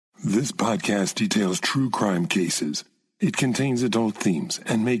This podcast details true crime cases. It contains adult themes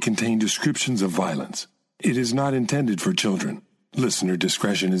and may contain descriptions of violence. It is not intended for children. Listener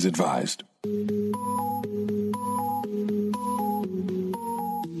discretion is advised.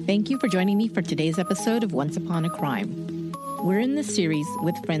 Thank you for joining me for today's episode of Once Upon a Crime. We're in this series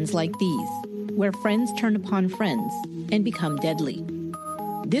with Friends Like These, where friends turn upon friends and become deadly.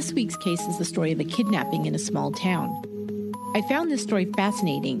 This week's case is the story of a kidnapping in a small town. I found this story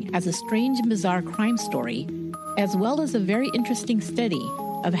fascinating as a strange and bizarre crime story, as well as a very interesting study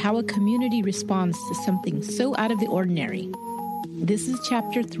of how a community responds to something so out of the ordinary. This is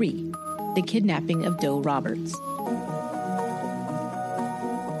Chapter 3, The Kidnapping of Doe Roberts.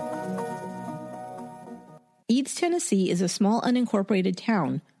 Eads, Tennessee is a small unincorporated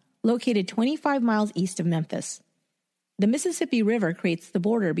town located 25 miles east of Memphis. The Mississippi River creates the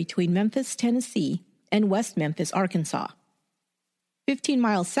border between Memphis, Tennessee, and West Memphis, Arkansas. 15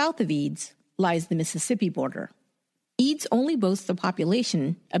 miles south of Eads lies the Mississippi border. Eads only boasts a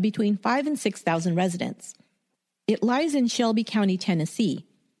population of between 5,000 and 6,000 residents. It lies in Shelby County, Tennessee,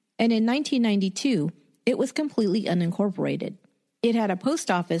 and in 1992, it was completely unincorporated. It had a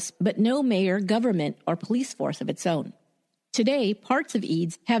post office, but no mayor, government, or police force of its own. Today, parts of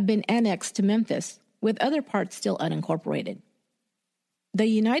Eads have been annexed to Memphis, with other parts still unincorporated. The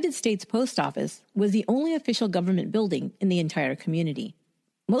United States Post Office was the only official government building in the entire community.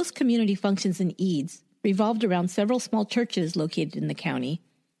 Most community functions in Eads revolved around several small churches located in the county,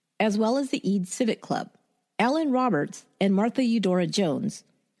 as well as the Eads Civic Club. Alan Roberts and Martha Eudora Jones,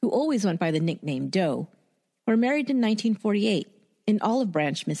 who always went by the nickname Doe, were married in 1948 in Olive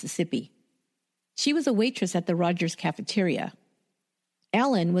Branch, Mississippi. She was a waitress at the Rogers Cafeteria.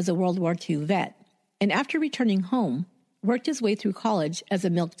 Alan was a World War II vet, and after returning home, worked his way through college as a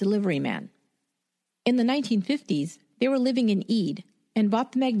milk delivery man. In the 1950s, they were living in Ead and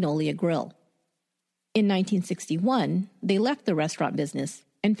bought the Magnolia Grill. In 1961, they left the restaurant business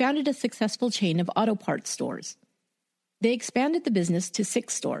and founded a successful chain of auto parts stores. They expanded the business to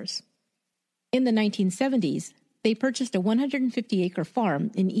 6 stores. In the 1970s, they purchased a 150-acre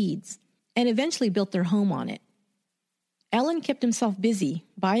farm in Eads and eventually built their home on it. Alan kept himself busy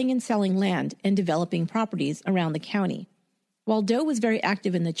buying and selling land and developing properties around the county, while Doe was very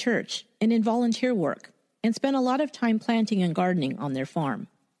active in the church and in volunteer work and spent a lot of time planting and gardening on their farm.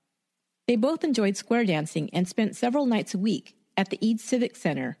 They both enjoyed square dancing and spent several nights a week at the Eads Civic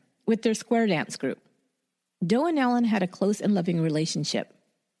Center with their square dance group. Doe and Alan had a close and loving relationship.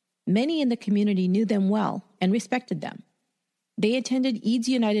 Many in the community knew them well and respected them. They attended Eads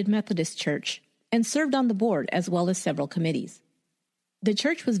United Methodist Church and served on the board as well as several committees. The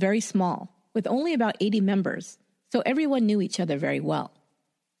church was very small, with only about 80 members, so everyone knew each other very well.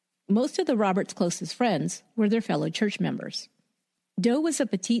 Most of the Roberts' closest friends were their fellow church members. Doe was a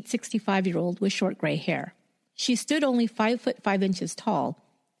petite 65-year-old with short gray hair. She stood only 5 foot 5 inches tall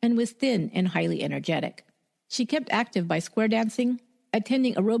and was thin and highly energetic. She kept active by square dancing,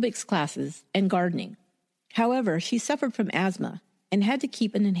 attending aerobics classes, and gardening. However, she suffered from asthma and had to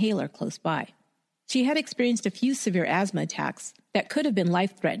keep an inhaler close by. She had experienced a few severe asthma attacks that could have been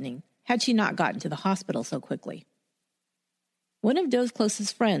life-threatening had she not gotten to the hospital so quickly. One of Doe's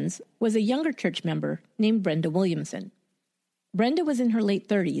closest friends was a younger church member named Brenda Williamson. Brenda was in her late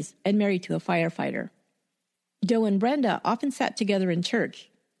 30s and married to a firefighter. Doe and Brenda often sat together in church,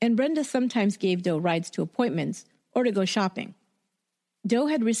 and Brenda sometimes gave Doe rides to appointments or to go shopping. Doe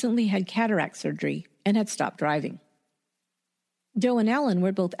had recently had cataract surgery and had stopped driving. Doe and Alan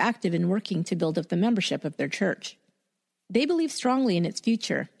were both active in working to build up the membership of their church. They believed strongly in its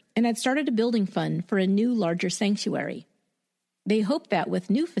future and had started a building fund for a new, larger sanctuary. They hoped that with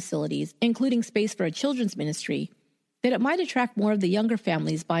new facilities, including space for a children's ministry, that it might attract more of the younger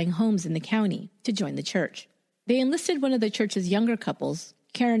families buying homes in the county to join the church. They enlisted one of the church's younger couples,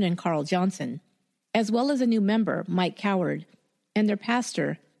 Karen and Carl Johnson, as well as a new member, Mike Coward, and their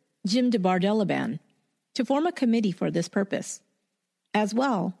pastor, Jim DeBardelaban, to form a committee for this purpose. As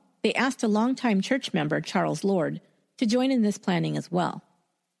well, they asked a longtime church member, Charles Lord, to join in this planning as well.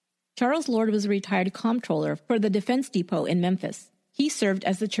 Charles Lord was a retired comptroller for the Defense Depot in Memphis. He served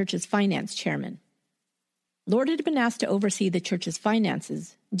as the church's finance chairman. Lord had been asked to oversee the church's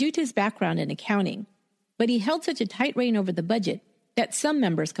finances due to his background in accounting, but he held such a tight rein over the budget that some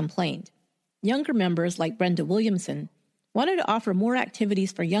members complained. Younger members, like Brenda Williamson, wanted to offer more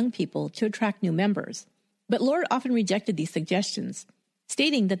activities for young people to attract new members, but Lord often rejected these suggestions,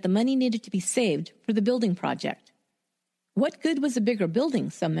 stating that the money needed to be saved for the building project. What good was a bigger building,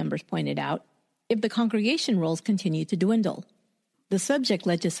 some members pointed out, if the congregation rolls continued to dwindle? The subject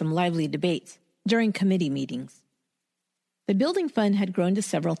led to some lively debates, during committee meetings. The building fund had grown to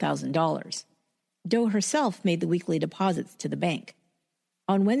several $1,000s. Doe herself made the weekly deposits to the bank.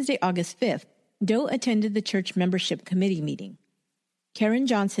 On Wednesday, August 5th, Doe attended the church membership committee meeting. Karen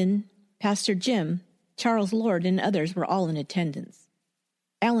Johnson, Pastor Jim, Charles Lord, and others were all in attendance.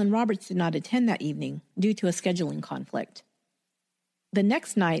 Alan Roberts did not attend that evening due to a scheduling conflict. The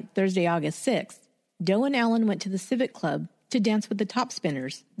next night, Thursday, August 6th, Doe and Alan went to the Civic Club to dance with the Top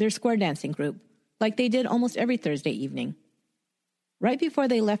Spinners, their square dancing group, like they did almost every Thursday evening. Right before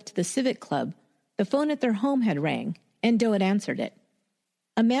they left the Civic Club, the phone at their home had rang, and Doe had answered it.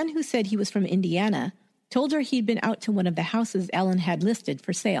 A man who said he was from Indiana told her he'd been out to one of the houses Alan had listed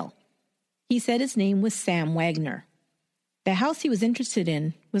for sale. He said his name was Sam Wagner. The house he was interested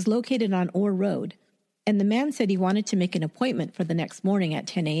in was located on Orr Road, and the man said he wanted to make an appointment for the next morning at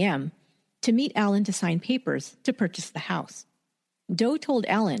 10 a.m. to meet Alan to sign papers to purchase the house. Doe told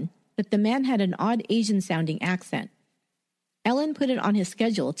Alan that the man had an odd Asian-sounding accent. Alan put it on his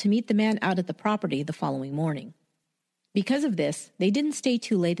schedule to meet the man out at the property the following morning. Because of this, they didn't stay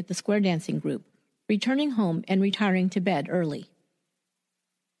too late at the square dancing group, returning home and retiring to bed early.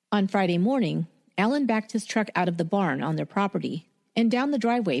 On Friday morning, Alan backed his truck out of the barn on their property and down the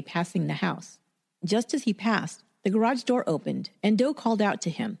driveway passing the house. Just as he passed, the garage door opened and Doe called out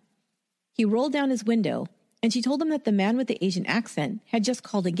to him. He rolled down his window and she told him that the man with the Asian accent had just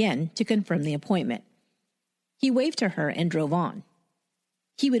called again to confirm the appointment. He waved to her and drove on.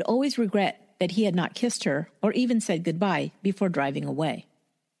 He would always regret that he had not kissed her or even said goodbye before driving away.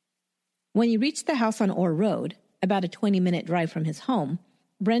 When he reached the house on Orr Road, about a 20-minute drive from his home,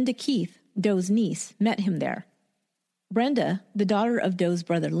 Brenda Keith, Doe's niece, met him there. Brenda, the daughter of Doe's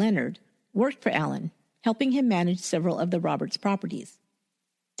brother Leonard, worked for Alan, helping him manage several of the Roberts properties.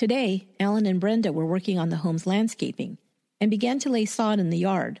 Today, Alan and Brenda were working on the home's landscaping and began to lay sod in the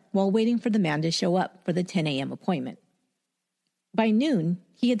yard while waiting for the man to show up for the 10 a.m. appointment. By noon,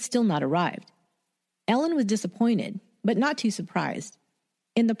 he had still not arrived. Alan was disappointed, but not too surprised.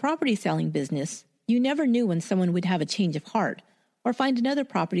 In the property selling business, you never knew when someone would have a change of heart or find another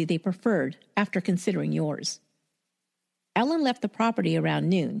property they preferred after considering yours. Alan left the property around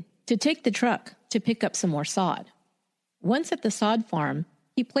noon to take the truck to pick up some more sod. Once at the sod farm,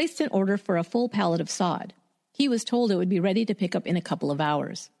 he placed an order for a full pallet of sod. He was told it would be ready to pick up in a couple of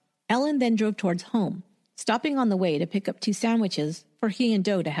hours. Alan then drove towards home, stopping on the way to pick up 2 sandwiches for he and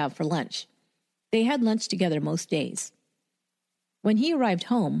Doe to have for lunch. They had lunch together most days. When he arrived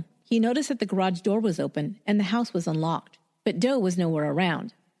home, he noticed that the garage door was open and the house was unlocked, but Doe was nowhere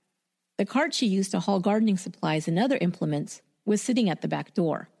around. The cart she used to haul gardening supplies and other implements was sitting at the back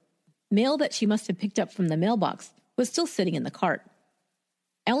door. Mail that she must have picked up from the mailbox was still sitting in the cart.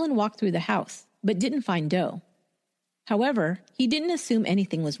 Alan walked through the house, but didn't find Doe. However, he didn't assume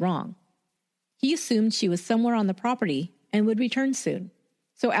anything was wrong. He assumed she was somewhere on the property and would return soon.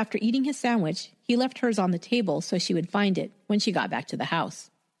 So after eating his sandwich, he left hers on the table so she would find it when she got back to the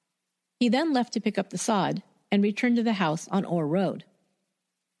house. He then left to pick up the sod and returned to the house on Orr Road.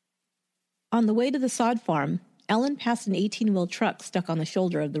 On the way to the sod farm, Alan passed an 18-wheel truck stuck on the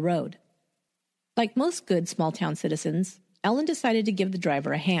shoulder of the road. Like most good small-town citizens, Alan decided to give the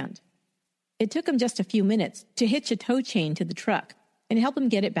driver a hand. It took him just a few minutes to hitch a tow chain to the truck and help him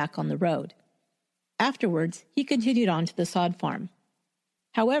get it back on the road. Afterwards, he continued on to the sod farm.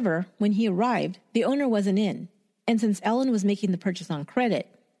 However, when he arrived, the owner wasn't in, and since Alan was making the purchase on credit,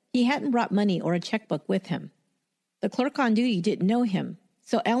 he hadn't brought money or a checkbook with him. The clerk on duty didn't know him,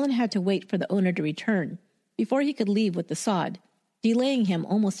 so Alan had to wait for the owner to return before he could leave with the sod, delaying him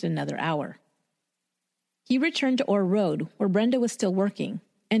almost another hour. He returned to Orr Road, where Brenda was still working,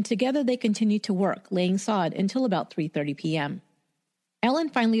 and together they continued to work, laying sod until about 3:30 p.m. Alan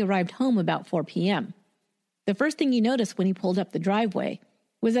finally arrived home about 4 p.m. The first thing he noticed when he pulled up the driveway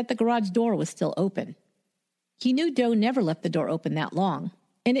was that the garage door was still open. He knew Doe never left the door open that long,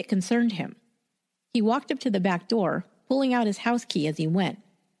 and it concerned him. He walked up to the back door, pulling out his house key as he went,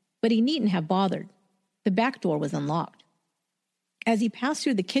 but he needn't have bothered. The back door was unlocked. As he passed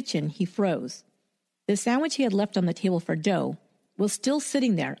through the kitchen, he froze. The sandwich he had left on the table for Doe was still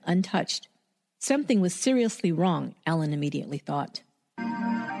sitting there untouched. Something was seriously wrong, Alan immediately thought.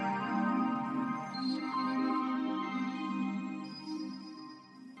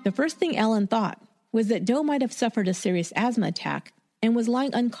 The first thing Alan thought was that Doe might have suffered a serious asthma attack and was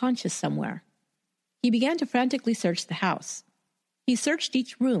lying unconscious somewhere. He began to frantically search the house. He searched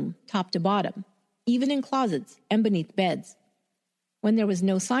each room, top to bottom, even in closets and beneath beds. When there was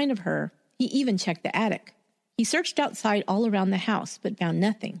no sign of her, he even checked the attic. He searched outside all around the house, but found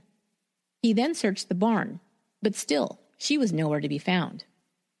nothing. He then searched the barn, but still, she was nowhere to be found.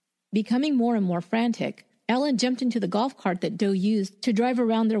 Becoming more and more frantic, Alan jumped into the golf cart that Doe used to drive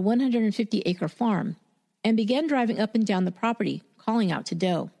around their 150-acre farm and began driving up and down the property, calling out to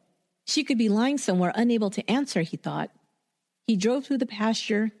Doe. She could be lying somewhere unable to answer, he thought. He drove through the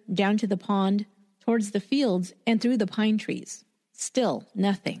pasture, down to the pond, towards the fields, and through the pine trees. Still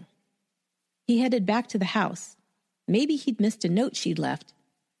nothing. He headed back to the house. Maybe he'd missed a note she'd left.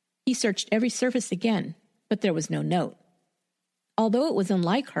 He searched every surface again, but there was no note. Although it was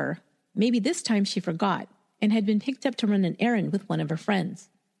unlike her, maybe this time she forgot and had been picked up to run an errand with one of her friends.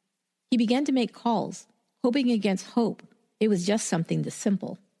 He began to make calls, hoping against hope it was just something this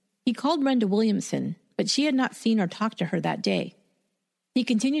simple. He called Brenda Williamson, but she had not seen or talked to her that day. He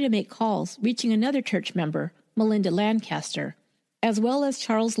continued to make calls, reaching another church member, Melinda Lancaster, as well as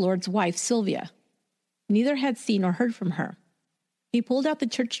Charles Lord's wife, Sylvia. Neither had seen or heard from her. He pulled out the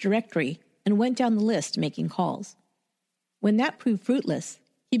church directory and went down the list making calls. When that proved fruitless,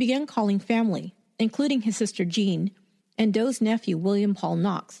 he began calling family, including his sister Jean and Doe's nephew, William Paul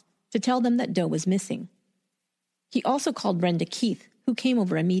Knox, to tell them that Doe was missing. He also called Brenda Keith, who came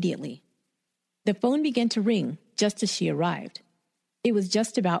over immediately. The phone began to ring just as she arrived. It was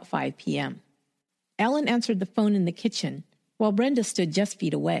just about 5 p.m. Alan answered the phone in the kitchen, while Brenda stood just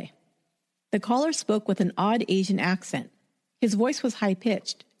feet away. The caller spoke with an odd Asian accent. His voice was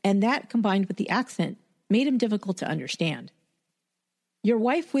high-pitched, and that, combined with the accent, made him difficult to understand. "Your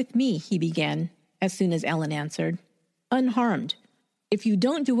wife with me," he began, as soon as Alan answered. "Unharmed. If you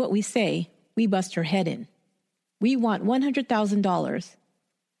don't do what we say, we bust her head in. We want $100,000.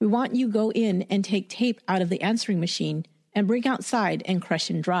 We want you go in and take tape out of the answering machine and bring outside and crush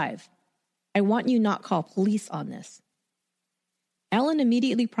and drive. I want you not call police on this." Alan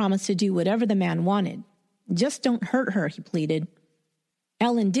immediately promised to do whatever the man wanted. "Just don't hurt her," he pleaded.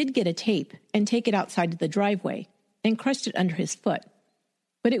 Alan did get a tape and take it outside to the driveway and crushed it under his foot,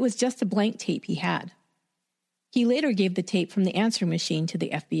 but it was just a blank tape he had. He later gave the tape from the answering machine to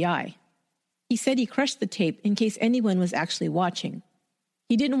the FBI. He said he crushed the tape in case anyone was actually watching.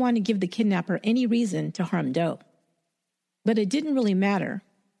 He didn't want to give the kidnapper any reason to harm Doe. But it didn't really matter,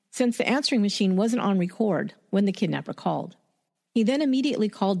 since the answering machine wasn't on record when the kidnapper called. He then immediately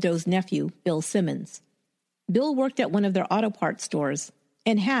called Doe's nephew, Bill Simmons. Bill worked at one of their auto parts stores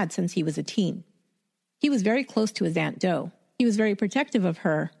and had since he was a teen. He was very close to his Aunt Doe. He was very protective of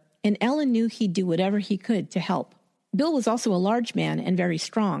her, and Ellen knew he'd do whatever he could to help. Bill was also a large man and very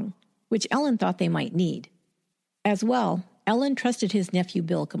strong, which Ellen thought they might need. As well, Ellen trusted his nephew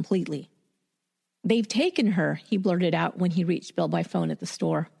Bill completely. "They've taken her," he blurted out when he reached Bill by phone at the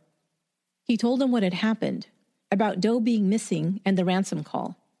store. He told him what had happened, about Doe being missing and the ransom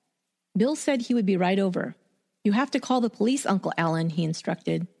call. Bill said he would be right over. "You have to call the police, Uncle Alan," he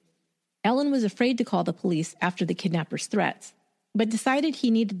instructed. Alan was afraid to call the police after the kidnapper's threats, but decided he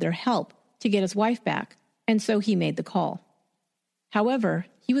needed their help to get his wife back, and so he made the call. However,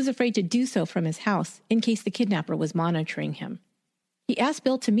 he was afraid to do so from his house in case the kidnapper was monitoring him. He asked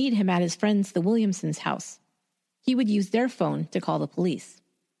Bill to meet him at his friends the Williamsons' house. He would use their phone to call the police.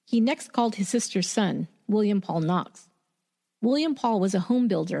 He next called his sister's son, William Paul Knox. William Paul was a home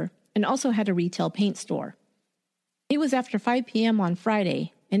builder and also had a retail paint store. It was after 5 p.m. on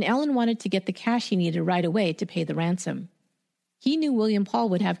Friday, and Alan wanted to get the cash he needed right away to pay the ransom. He knew William Paul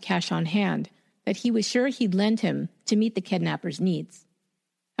would have cash on hand that he was sure he'd lend him to meet the kidnapper's needs.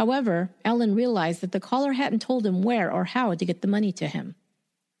 However, Alan realized that the caller hadn't told him where or how to get the money to him.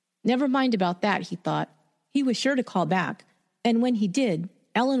 Never mind about that, he thought. He was sure to call back, and when he did,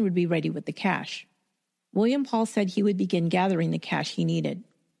 Alan would be ready with the cash. William Paul said he would begin gathering the cash he needed.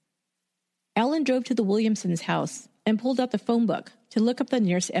 Alan drove to the Williamsons' house and pulled out the phone book to look up the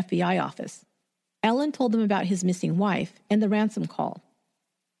nearest FBI office. Alan told them about his missing wife and the ransom call.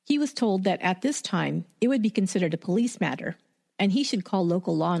 He was told that at this time it would be considered a police matter, and he should call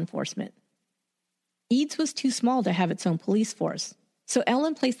local law enforcement. Eads was too small to have its own police force, so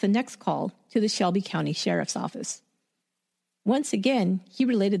Alan placed the next call to the Shelby County Sheriff's Office. Once again, he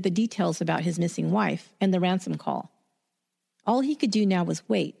related the details about his missing wife and the ransom call. All he could do now was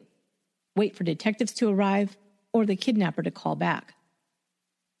wait for detectives to arrive or the kidnapper to call back.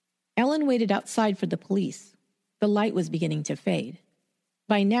 Alan waited outside for the police. The light was beginning to fade.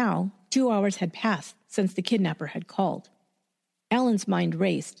 By now, 2 hours had passed since the kidnapper had called. Alan's mind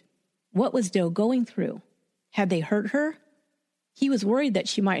raced. What was Doe going through? Had they hurt her? He was worried that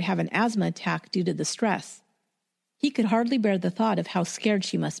she might have an asthma attack due to the stress. He could hardly bear the thought of how scared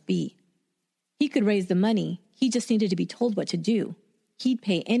she must be. He could raise the money, he just needed to be told what to do. He'd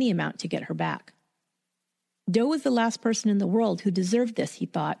pay any amount to get her back. Doe was the last person in the world who deserved this, he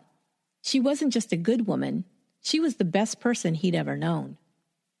thought. She wasn't just a good woman, she was the best person he'd ever known.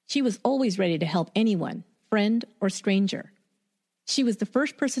 She was always ready to help anyone, friend, or stranger. She was the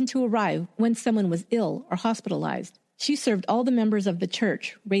first person to arrive when someone was ill or hospitalized. She served all the members of the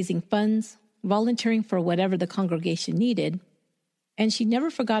church, raising funds, volunteering for whatever the congregation needed, and she never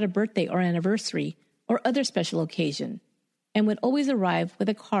forgot a birthday or anniversary or other special occasion, and would always arrive with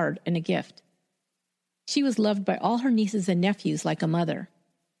a card and a gift. She was loved by all her nieces and nephews like a mother.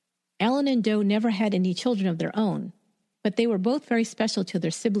 Alan and Doe never had any children of their own, but they were both very special to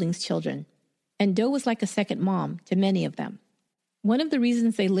their siblings' children, and Doe was like a second mom to many of them. One of the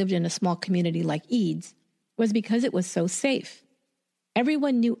reasons they lived in a small community like Eads was because it was so safe.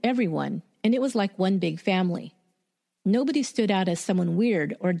 Everyone knew everyone, and it was like one big family. Nobody stood out as someone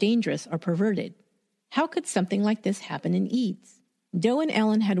weird or dangerous or perverted. How could something like this happen in Eads? Doe and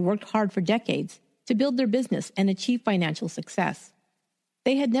Alan had worked hard for decades to build their business and achieve financial success.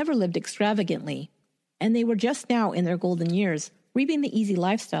 They had never lived extravagantly, and they were just now in their golden years, reaping the easy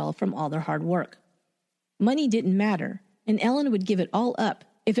lifestyle from all their hard work. Money didn't matter, and Alan would give it all up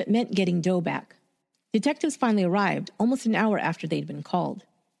if it meant getting Doe back. Detectives finally arrived almost an hour after they'd been called.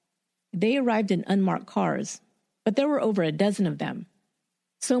 They arrived in unmarked cars, but there were over a dozen of them.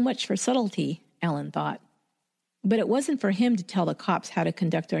 So much for subtlety, Alan thought. But it wasn't for him to tell the cops how to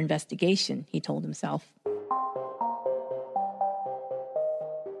conduct their investigation, he told himself.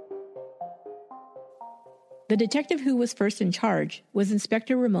 The detective who was first in charge was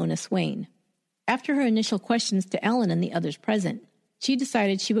Inspector Ramona Swain. After her initial questions to Alan and the others present, she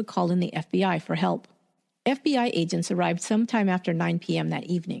decided she would call in the FBI for help. FBI agents arrived sometime after 9 p.m. that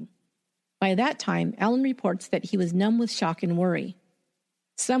evening. By that time, Alan reports that he was numb with shock and worry.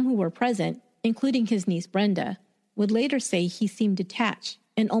 Some who were present, including his niece Brenda, would later say he seemed detached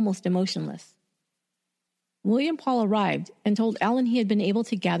and almost emotionless. William Paul arrived and told Alan he had been able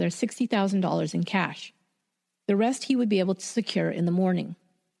to gather $60,000 in cash. The rest he would be able to secure in the morning.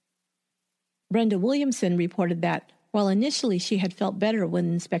 Brenda Williamson reported that, while initially she had felt better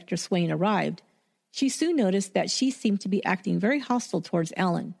when Inspector Swain arrived, she soon noticed that she seemed to be acting very hostile towards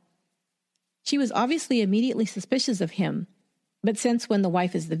Alan. She was obviously immediately suspicious of him, but since when the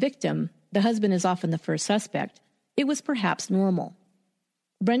wife is the victim, the husband is often the first suspect, it was perhaps normal.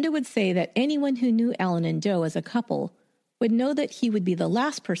 Brenda would say that anyone who knew Alan and Doe as a couple would know that he would be the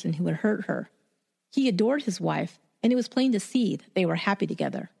last person who would hurt her. He adored his wife, and it was plain to see that they were happy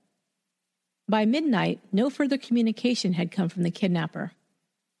together. By midnight, no further communication had come from the kidnapper.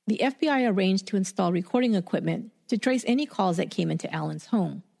 The FBI arranged to install recording equipment to trace any calls that came into Alan's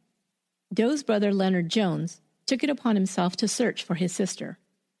home. Doe's brother, Leonard Jones, took it upon himself to search for his sister.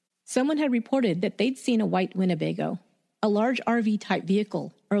 Someone had reported that they'd seen a white Winnebago, a large RV-type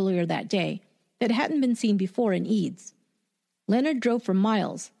vehicle, earlier that day that hadn't been seen before in Eads. Leonard drove for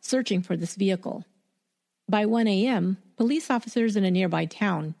miles, searching for this vehicle. By 1 a.m., police officers in a nearby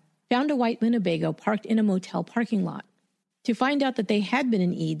town found a white Winnebago parked in a motel parking lot. To find out that they had been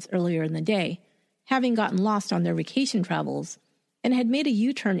in Eads earlier in the day, having gotten lost on their vacation travels, and had made a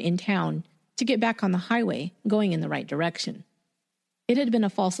U-turn in town to get back on the highway, going in the right direction. It had been a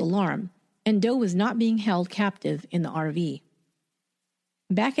false alarm, and Doe was not being held captive in the RV.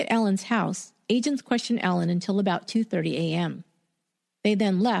 Back at Alan's house, agents questioned Alan until about 2:30 a.m. They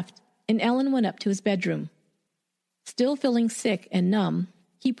then left, and Alan went up to his bedroom. Still feeling sick and numb,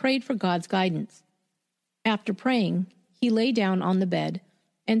 he prayed for God's guidance. After praying, he lay down on the bed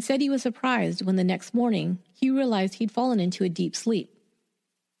and said he was surprised when the next morning he realized he'd fallen into a deep sleep.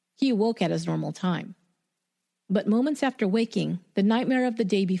 He awoke at his normal time. But moments after waking, the nightmare of the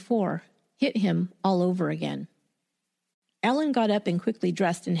day before hit him all over again. Alan got up and quickly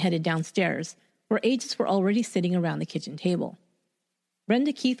dressed and headed downstairs, where agents were already sitting around the kitchen table.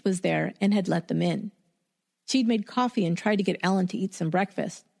 Brenda Keith was there and had let them in. She'd made coffee and tried to get Alan to eat some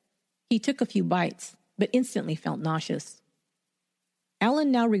breakfast. He took a few bites, but instantly felt nauseous.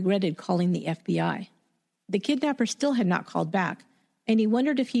 Alan now regretted calling the FBI. The kidnapper still had not called back, and he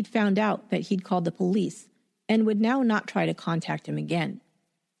wondered if he'd found out that he'd called the police and would now not try to contact him again.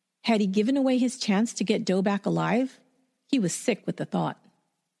 Had he given away his chance to get Doe back alive? He was sick with the thought.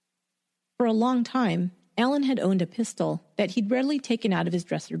 For a long time, Alan had owned a pistol that he'd rarely taken out of his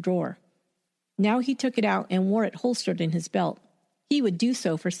dresser drawer. Now he took it out and wore it holstered in his belt. He would do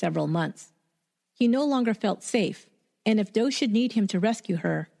so for several months. He no longer felt safe, and if Doe should need him to rescue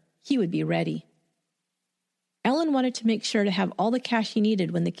her, he would be ready. Alan wanted to make sure to have all the cash he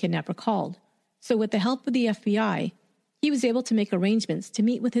needed when the kidnapper called, so with the help of the FBI, he was able to make arrangements to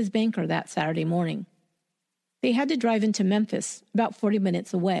meet with his banker that Saturday morning. They had to drive into Memphis, about 40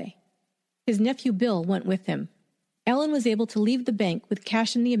 minutes away. His nephew Bill went with him. Alan was able to leave the bank with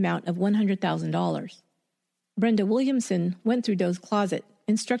cash in the amount of $100,000. Brenda Williamson went through Doe's closet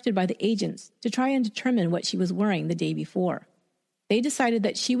instructed by the agents to try and determine what she was wearing the day before. They decided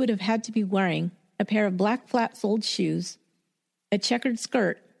that she would have had to be wearing a pair of black flat-soled shoes, a checkered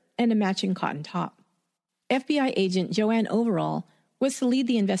skirt, and a matching cotton top. FBI agent Joanne Overall was to lead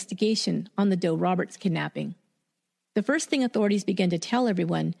the investigation on the Doe Roberts kidnapping. The first thing authorities began to tell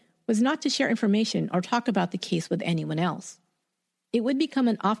everyone was not to share information or talk about the case with anyone else. It would become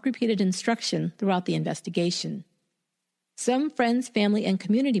an oft-repeated instruction throughout the investigation. Some friends, family, and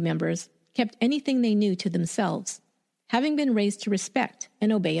community members kept anything they knew to themselves, having been raised to respect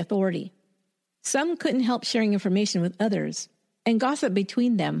and obey authority. Some couldn't help sharing information with others, and gossip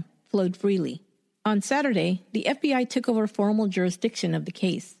between them flowed freely. On Saturday, the FBI took over formal jurisdiction of the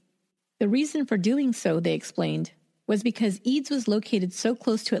case. The reason for doing so, they explained, was because Eads was located so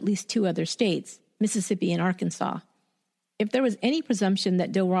close to at least two other states, Mississippi and Arkansas. If there was any presumption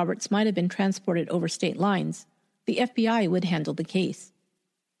that Doe Roberts might have been transported over state lines, the FBI would handle the case.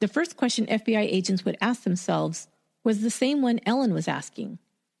 The first question FBI agents would ask themselves was the same one Ellen was asking.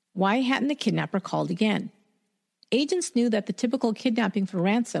 Why hadn't the kidnapper called again? Agents knew that the typical kidnapping for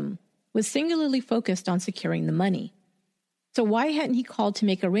ransom was singularly focused on securing the money. So why hadn't he called to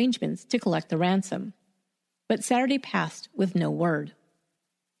make arrangements to collect the ransom? But Saturday passed with no word.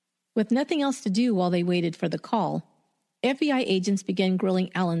 With nothing else to do while they waited for the call, FBI agents began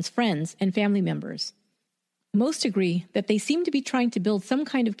grilling Allen's friends and family members. Most agree that they seemed to be trying to build some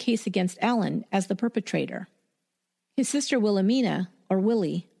kind of case against Allen as the perpetrator. His sister Wilhelmina, or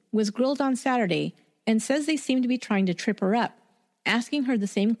Willie, was grilled on Saturday and says they seemed to be trying to trip her up, asking her the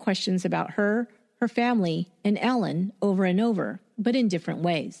same questions about her family, and Allen over and over, but in different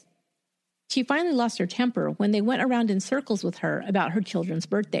ways. She finally lost her temper when they went around in circles with her about her children's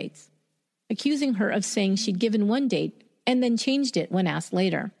birth dates, accusing her of saying she'd given one date and then changed it when asked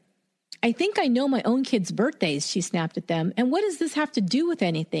later. "I think I know my own kids' birthdays," she snapped at them, "and what does this have to do with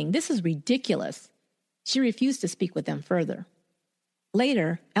anything? This is ridiculous." She refused to speak with them further.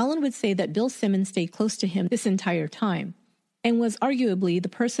 Later, Allen would say that Bill Simmons stayed close to him this entire time, and was arguably the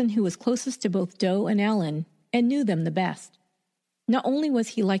person who was closest to both Doe and Allen and knew them the best. Not only was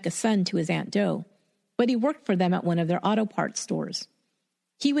he like a son to his Aunt Doe, but he worked for them at one of their auto parts stores.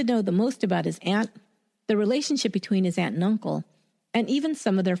 He would know the most about his aunt, the relationship between his aunt and uncle, and even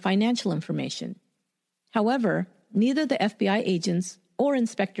some of their financial information. However, neither the FBI agents or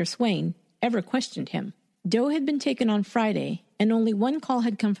Inspector Swain ever questioned him. Doe had been taken on Friday, and only one call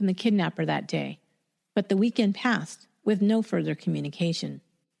had come from the kidnapper that day. But the weekend passed with no further communication.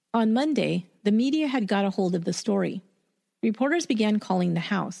 On Monday, the media had got a hold of the story. Reporters began calling the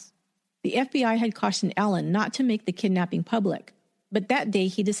house. The FBI had cautioned Allen not to make the kidnapping public, but that day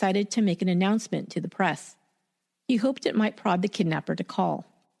he decided to make an announcement to the press. He hoped it might prod the kidnapper to call.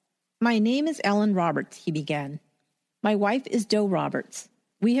 "My name is Allen Roberts," he began. "My wife is Doe Roberts.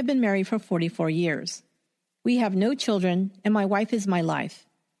 We have been married for 44 years. We have no children, and my wife is my life.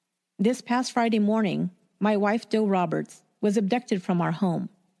 This past Friday morning, my wife, Doe Roberts, was abducted from our home.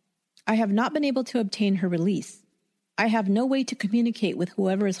 I have not been able to obtain her release. I have no way to communicate with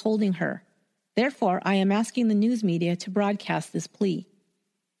whoever is holding her. Therefore, I am asking the news media to broadcast this plea.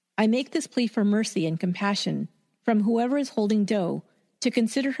 I make this plea for mercy and compassion from whoever is holding Doe to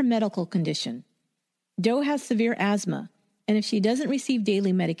consider her medical condition. Doe has severe asthma, and if she doesn't receive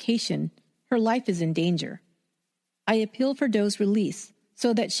daily medication, her life is in danger. I appeal for Doe's release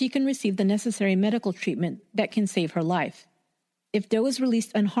so that she can receive the necessary medical treatment that can save her life. If Doe is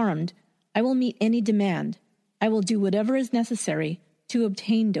released unharmed, I will meet any demand. I will do whatever is necessary to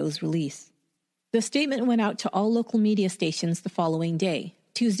obtain Doe's release." The statement went out to all local media stations the following day,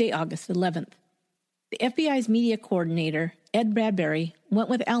 Tuesday, August 11th. The FBI's media coordinator, Ed Bradbury, went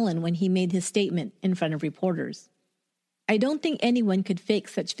with Allen when he made his statement in front of reporters. "I don't think anyone could fake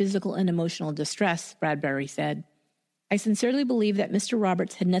such physical and emotional distress," Bradbury said. "I sincerely believe that Mr.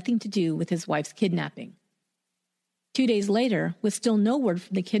 Roberts had nothing to do with his wife's kidnapping." 2 days later, with still no word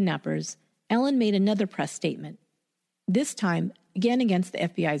from the kidnappers, Allen made another press statement. This time, again against the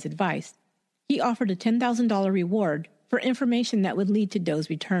FBI's advice, he offered a $10,000 reward for information that would lead to Doe's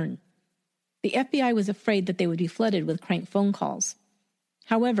return. The FBI was afraid that they would be flooded with crank phone calls.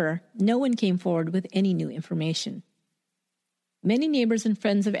 However, no one came forward with any new information. Many neighbors and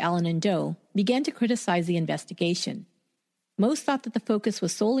friends of Allen and Doe began to criticize the investigation. Most thought that the focus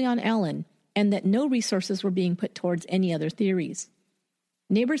was solely on Allen and that no resources were being put towards any other theories.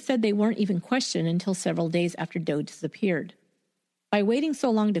 Neighbors said they weren't even questioned until several days after Doe disappeared. By waiting so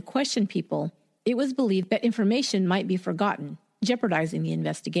long to question people, it was believed that information might be forgotten, jeopardizing the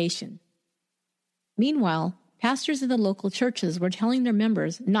investigation. Meanwhile, pastors in the local churches were telling their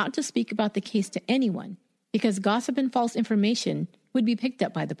members not to speak about the case to anyone because gossip and false information would be picked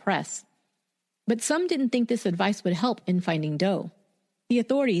up by the press. But some didn't think this advice would help in finding Doe. The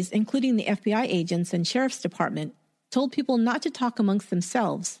authorities, including the FBI agents and sheriff's department, told people not to talk amongst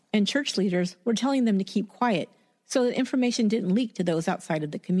themselves, and church leaders were telling them to keep quiet so that information didn't leak to those outside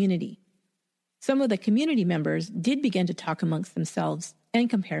of the community. Some of the community members did begin to talk amongst themselves and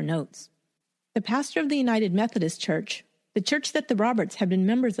compare notes. The pastor of the United Methodist Church, the church that the Roberts had been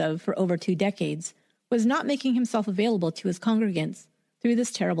members of for over 2 decades, was not making himself available to his congregants through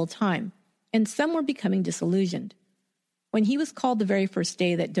this terrible time, and some were becoming disillusioned. When he was called the very first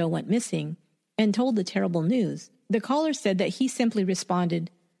day that Doe went missing and told the terrible news, the caller said that he simply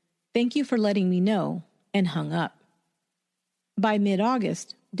responded, "Thank you for letting me know," and hung up. By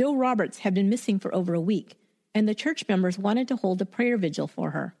mid-August, Doe Roberts had been missing for over a week, and the church members wanted to hold a prayer vigil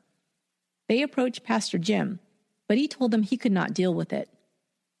for her. They approached Pastor Jim, but he told them he could not deal with it.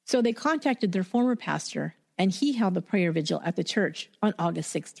 So they contacted their former pastor, and he held the prayer vigil at the church on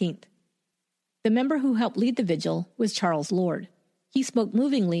August 16th. The member who helped lead the vigil was Charles Lord. He spoke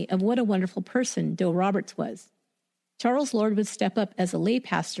movingly of what a wonderful person Doe Roberts was. Charles Lord would step up as a lay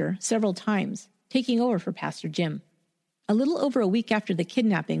pastor several times, taking over for Pastor Jim. A little over a week after the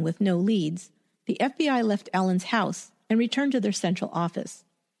kidnapping with no leads, the FBI left Allen's house and returned to their central office.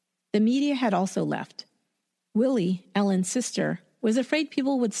 The media had also left. Willie, Allen's sister, was afraid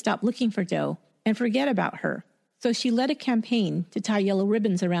people would stop looking for Doe and forget about her, so she led a campaign to tie yellow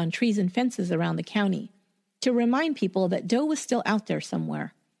ribbons around trees and fences around the county to remind people that Doe was still out there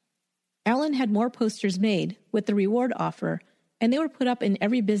somewhere. Allen had more posters made with the reward offer, and they were put up in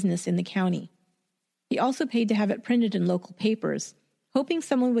every business in the county. He also paid to have it printed in local papers, hoping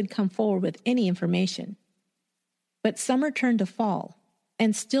someone would come forward with any information. But summer turned to fall,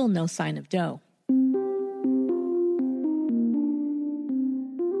 and still no sign of Doe.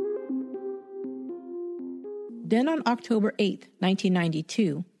 Then on October 8,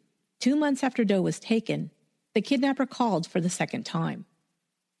 1992, 2 months after Doe was taken, the kidnapper called for the second time.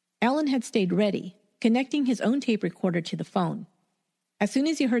 Allen had stayed ready, connecting his own tape recorder to the phone. As soon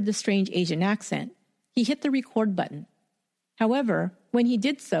as he heard the strange Asian accent, he hit the record button. However, when he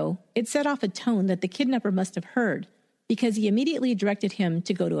did so, it set off a tone that the kidnapper must have heard because he immediately directed him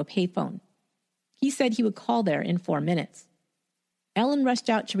to go to a payphone. He said he would call there in 4 minutes. Allen rushed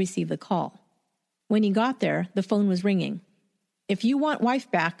out to receive the call. When he got there, the phone was ringing. "If you want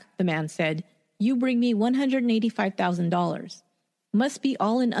wife back," the man said, "you bring me $185,000. Must be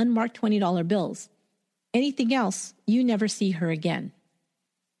all in unmarked $20 bills. Anything else, you never see her again."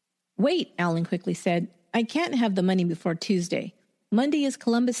 "Wait," Allen quickly said. "I can't have the money before Tuesday. Monday is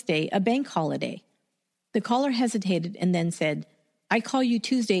Columbus Day, a bank holiday." The caller hesitated and then said, "I call you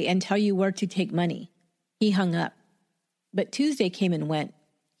Tuesday and tell you where to take money." He hung up. But Tuesday came and went.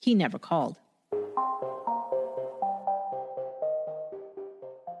 He never called.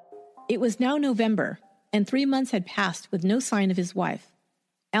 It was now November, and 3 months had passed with no sign of his wife.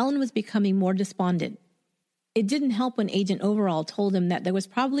 Allen was becoming more despondent. It didn't help when Agent Overall told him that there was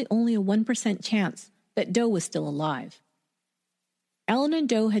probably only a 1% chance that Doe was still alive. Allen and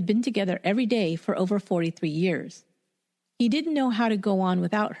Doe had been together every day for over 43 years. He didn't know how to go on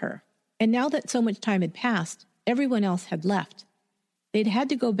without her, and now that so much time had passed, everyone else had left. They'd had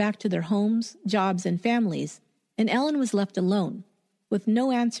to go back to their homes, jobs, and families, and Allen was left alone, with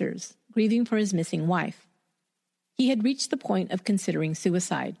no answers, grieving for his missing wife. He had reached the point of considering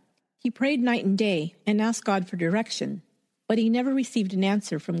suicide. He prayed night and day and asked God for direction, but he never received an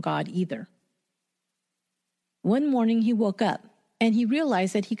answer from God either. One morning he woke up, and he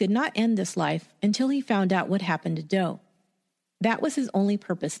realized that he could not end this life until he found out what happened to Doe. That was his only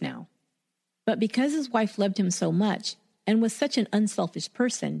purpose now. But because his wife loved him so much and was such an unselfish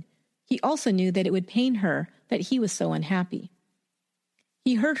person, he also knew that it would pain her that he was so unhappy.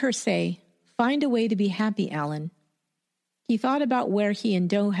 He heard her say, "Find a way to be happy, Allen." He thought about where he and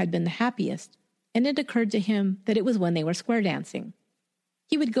Doe had been the happiest, and it occurred to him that it was when they were square dancing.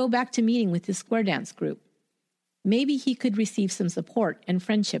 He would go back to meeting with his square dance group. Maybe he could receive some support and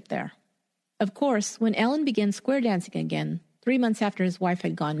friendship there. Of course, when Allen began square dancing again, 3 months after his wife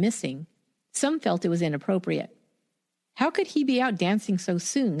had gone missing, some felt it was inappropriate. How could he be out dancing so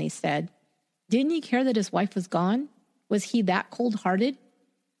soon, they said. Didn't he care that his wife was gone? Was he that cold-hearted?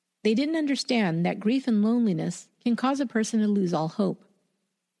 They didn't understand that grief and loneliness can cause a person to lose all hope.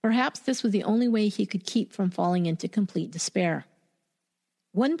 Perhaps this was the only way he could keep from falling into complete despair.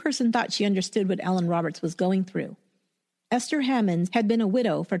 One person thought she understood what Allen Roberts was going through. Esther Hammonds had been a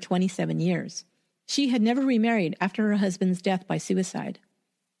widow for 27 years. She had never remarried after her husband's death by suicide.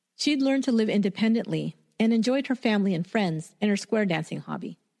 She'd learned to live independently and enjoyed her family and friends and her square dancing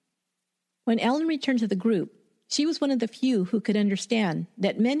hobby. When Allen returned to the group, She was one of the few who could understand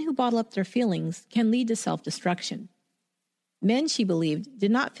that men who bottle up their feelings can lead to self-destruction. Men, she believed,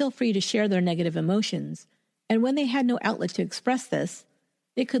 did not feel free to share their negative emotions, and when they had no outlet to express this,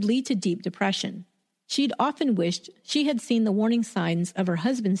 it could lead to deep depression. She'd often wished she had seen the warning signs of her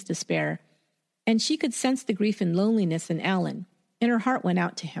husband's despair, and she could sense the grief and loneliness in Alan, and her heart went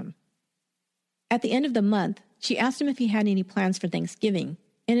out to him. At the end of the month, she asked him if he had any plans for Thanksgiving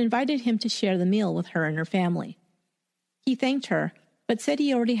and invited him to share the meal with her and her family. He thanked her, but said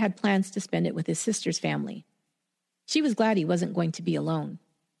he already had plans to spend it with his sister's family. She was glad he wasn't going to be alone.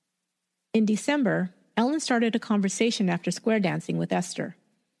 In December, Ellen started a conversation after square dancing with Esther.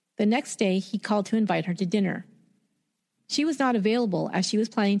 The next day, he called to invite her to dinner. She was not available as she was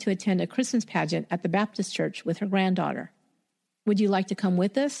planning to attend a Christmas pageant at the Baptist church with her granddaughter. "Would you like to come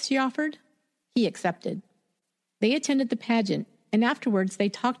with us?" she offered. He accepted. They attended the pageant, and afterwards they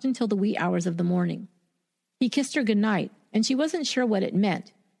talked until the wee hours of the morning. He kissed her goodnight, and she wasn't sure what it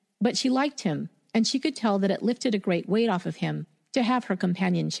meant, but she liked him, and she could tell that it lifted a great weight off of him to have her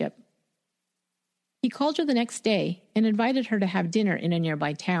companionship. He called her the next day and invited her to have dinner in a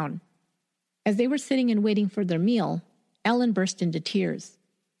nearby town. As they were sitting and waiting for their meal, Ellen burst into tears.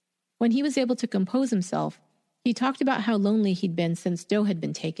 When he was able to compose himself, he talked about how lonely he'd been since Doe had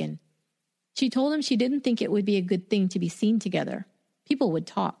been taken. She told him she didn't think it would be a good thing to be seen together. People would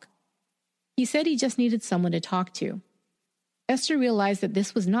talk. He said he just needed someone to talk to. Esther realized that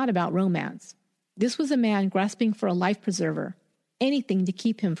this was not about romance. This was a man grasping for a life preserver, anything to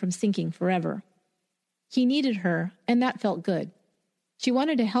keep him from sinking forever. He needed her, and that felt good. She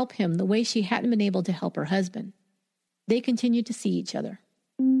wanted to help him the way she hadn't been able to help her husband. They continued to see each other.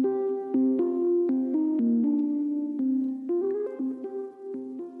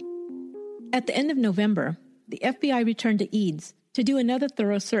 At the end of November, the FBI returned to Eads to do another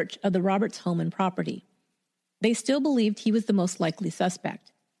thorough search of the Roberts home and property. They still believed he was the most likely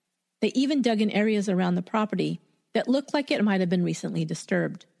suspect. They even dug in areas around the property that looked like it might have been recently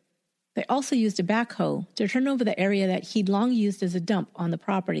disturbed. They also used a backhoe to turn over the area that he'd long used as a dump on the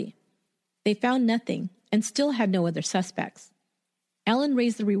property. They found nothing and still had no other suspects. Allen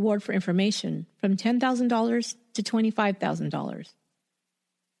raised the reward for information from $10,000 to $25,000.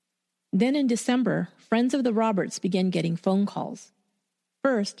 Then in December, friends of the Roberts began getting phone calls.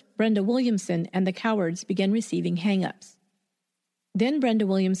 First, Brenda Williamson and the Cowards began receiving hang-ups. Then Brenda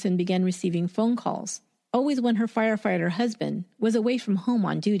Williamson began receiving phone calls, always when her firefighter husband was away from home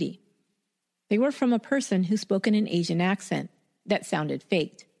on duty. They were from a person who spoke in an Asian accent that sounded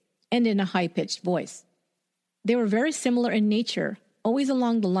faked, and in a high-pitched voice. They were very similar in nature, always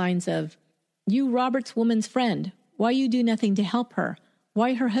along the lines of, "You Roberts woman's friend, why you do nothing to help her?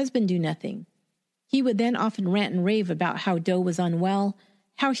 Why her husband do nothing?" He would then often rant and rave about how Doe was unwell,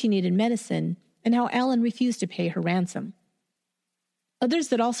 how she needed medicine, and how Allen refused to pay her ransom. Others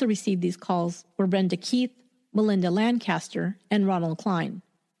that also received these calls were Brenda Keith, Melinda Lancaster, and Ronald Klein.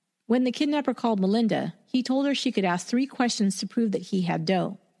 When the kidnapper called Melinda, he told her she could ask 3 questions to prove that he had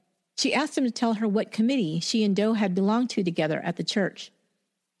Doe. She asked him to tell her what committee she and Doe had belonged to together at the church.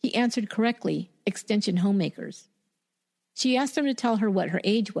 He answered correctly, Extension Homemakers. She asked him to tell her what her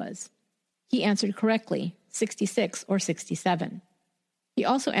age was. He answered correctly, 66 or 67. He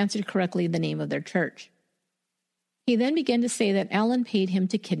also answered correctly the name of their church. He then began to say that Allen paid him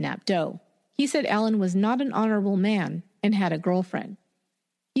to kidnap Doe. He said Allen was not an honorable man and had a girlfriend.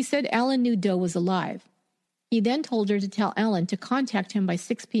 He said Allen knew Doe was alive. He then told her to tell Allen to contact him by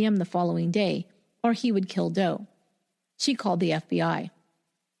 6 p.m. the following day, or he would kill Doe. She called the FBI.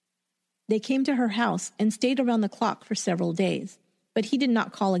 They came to her house and stayed around the clock for several days, but he did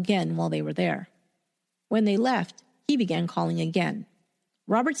not call again while they were there. When they left, he began calling again.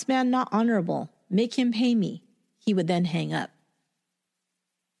 "Robert's man not honorable. Make him pay me." He would then hang up.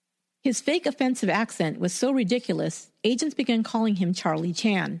 His fake offensive accent was so ridiculous, agents began calling him Charlie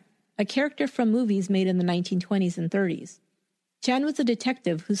Chan, a character from movies made in the 1920s and 30s. Chan was a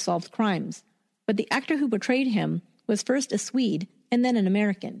detective who solved crimes, but the actor who portrayed him was first a Swede and then an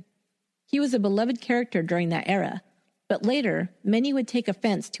American. He was a beloved character during that era, but later, many would take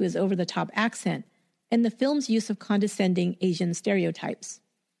offense to his over-the-top accent and the film's use of condescending Asian stereotypes.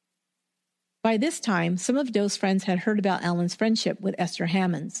 By this time, some of Doe's friends had heard about Allen's friendship with Esther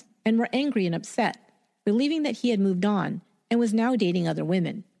Hammonds and were angry and upset, believing that he had moved on and was now dating other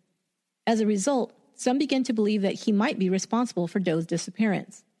women. As a result, some began to believe that he might be responsible for Doe's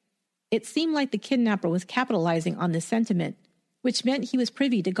disappearance. It seemed like the kidnapper was capitalizing on this sentiment, which meant he was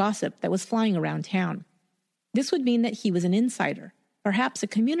privy to gossip that was flying around town. This would mean that he was an insider, perhaps a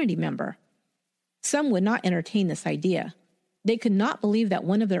community member. Some would not entertain this idea. They could not believe that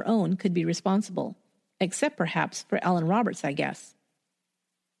one of their own could be responsible, except perhaps for Alan Roberts, I guess.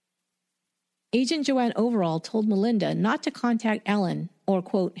 Agent Joanne Overall told Melinda not to contact Alan or,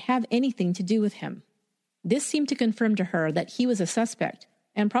 quote, have anything to do with him. This seemed to confirm to her that he was a suspect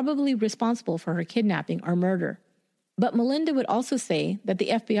and probably responsible for her kidnapping or murder. But Melinda would also say that the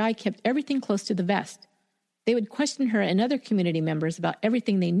FBI kept everything close to the vest. They would question her and other community members about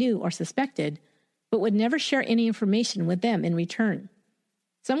everything they knew or suspected, but would never share any information with them in return.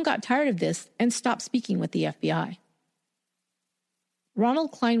 Some got tired of this and stopped speaking with the FBI.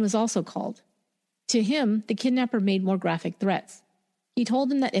 Ronald Klein was also called. To him, the kidnapper made more graphic threats. He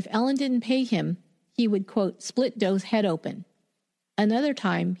told him that if Ellen didn't pay him, he would, quote, split Doe's head open. Another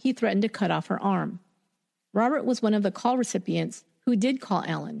time, he threatened to cut off her arm. Robert was one of the call recipients who did call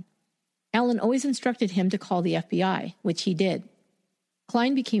Alan. Alan always instructed him to call the FBI, which he did.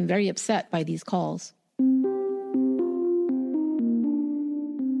 Klein became very upset by these calls.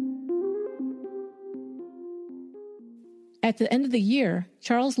 At the end of the year,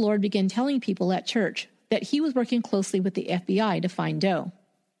 Charles Lord began telling people at church that he was working closely with the FBI to find Doe.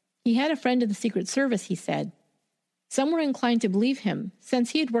 He had a friend in the Secret Service, he said. Some were inclined to believe him,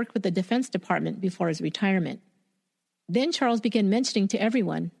 since he had worked with the Defense Department before his retirement. Then Charles began mentioning to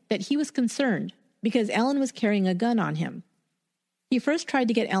everyone that he was concerned because Alan was carrying a gun on him. He first tried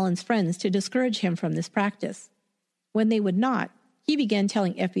to get Alan's friends to discourage him from this practice. When they would not, he began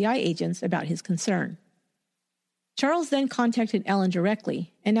telling FBI agents about his concern. Charles then contacted Alan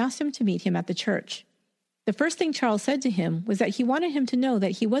directly and asked him to meet him at the church. The first thing Charles said to him was that he wanted him to know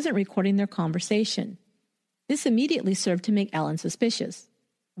that he wasn't recording their conversation. This immediately served to make Alan suspicious.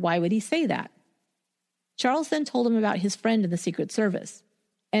 Why would he say that? Charles then told him about his friend in the Secret Service,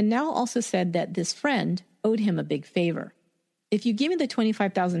 and now also said that this friend owed him a big favor. If you give me the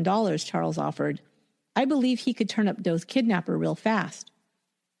 $25,000 Charles offered, I believe he could turn up Doe's kidnapper real fast.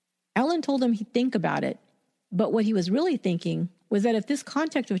 Alan told him he'd think about it, but what he was really thinking was that if this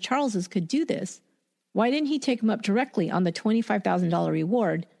contact of Charles's could do this, why didn't he take him up directly on the $25,000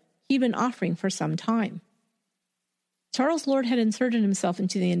 reward he'd been offering for some time? Charles Lord had inserted himself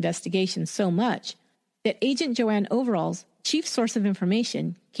into the investigation so much that Agent Joanne Overall's chief source of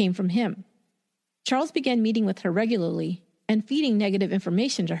information came from him. Charles began meeting with her regularly and feeding negative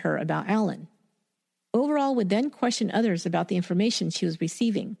information to her about Alan. Overall would then question others about the information she was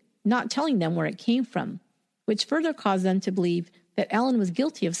receiving, not telling them where it came from, which further caused them to believe that Alan was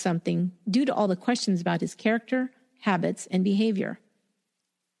guilty of something due to all the questions about his character, habits, and behavior.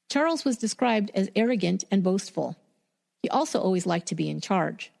 Charles was described as arrogant and boastful. He also always liked to be in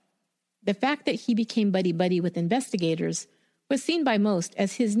charge. The fact that he became buddy-buddy with investigators was seen by most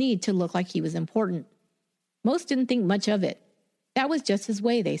as his need to look like he was important. Most didn't think much of it. That was just his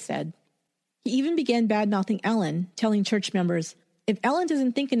way, they said. He even began bad-mouthing Alan, telling church members, if Alan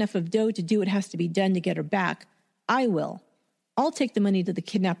doesn't think enough of Doe to do what has to be done to get her back, I will. I'll take the money to the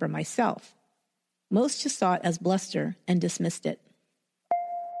kidnapper myself. Most just saw it as bluster and dismissed it.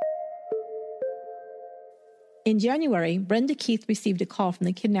 In January, Brenda Keith received a call from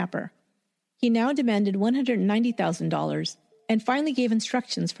the kidnapper. He now demanded $190,000 and finally gave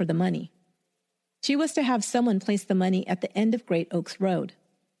instructions for the money. She was to have someone place the money at the end of Great Oaks Road.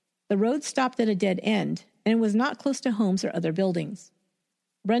 The road stopped at a dead end and was not close to homes or other buildings.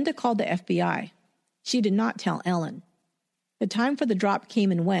 Brenda called the FBI. She did not tell Alan. The time for the drop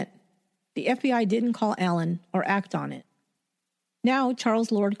came and went. The FBI didn't call Alan or act on it. Now,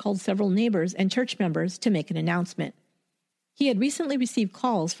 Charles Lord called several neighbors and church members to make an announcement. He had recently received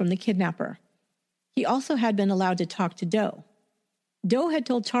calls from the kidnapper. He also had been allowed to talk to Doe. Doe had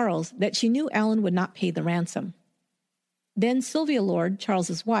told Charles that she knew Alan would not pay the ransom. Then Sylvia Lord,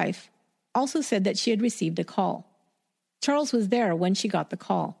 Charles's wife, also said that she had received a call. Charles was there when she got the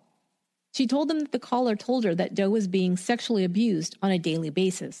call. She told him that the caller told her that Doe was being sexually abused on a daily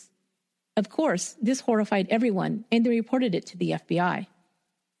basis. Of course, this horrified everyone, and they reported it to the FBI.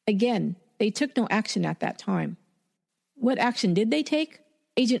 Again, they took no action at that time. What action did they take?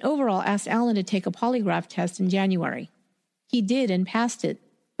 Agent Overall asked Alan to take a polygraph test in January. He did and passed it,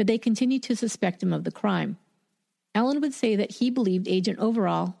 but they continued to suspect him of the crime. Alan would say that he believed Agent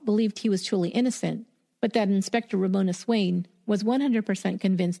Overall believed he was truly innocent, but that Inspector Ramona Swain was 100%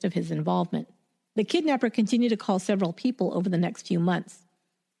 convinced of his involvement. The kidnapper continued to call several people over the next few months.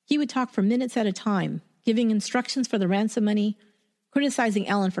 He would talk for minutes at a time, giving instructions for the ransom money, criticizing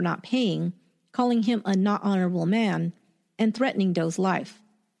Alan for not paying, calling him a not honorable man, and threatening Doe's life.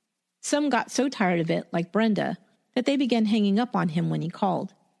 Some got so tired of it, like Brenda, that they began hanging up on him when he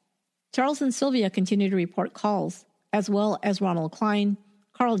called. Charles and Sylvia continued to report calls, as well as Ronald Klein,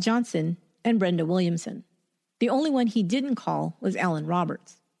 Carl Johnson, and Brenda Williamson. The only one he didn't call was Alan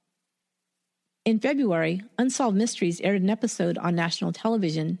Roberts. In February, Unsolved Mysteries aired an episode on national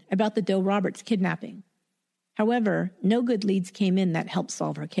television about the Doe Roberts kidnapping. However, no good leads came in that helped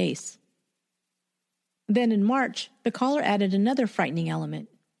solve her case. Then in March, the caller added another frightening element.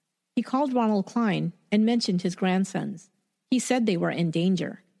 He called Ronald Klein and mentioned his grandsons. He said they were in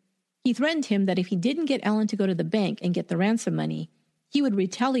danger. He threatened him that if he didn't get Ellen to go to the bank and get the ransom money, he would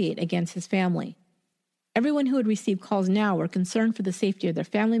retaliate against his family. Everyone who had received calls now were concerned for the safety of their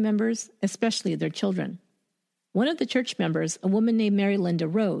family members, especially their children. One of the church members, a woman named Mary Linda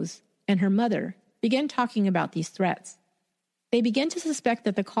Rose, and her mother began talking about these threats. They began to suspect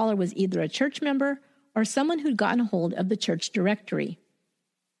that the caller was either a church member or someone who'd gotten a hold of the church directory.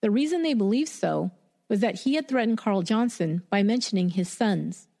 The reason they believed so was that he had threatened Carl Johnson by mentioning his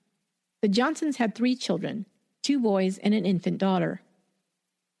sons. The Johnsons had 3 children, 2 boys and an infant daughter.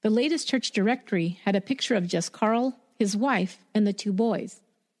 The latest church directory had a picture of just Carl, his wife, and the 2 boys.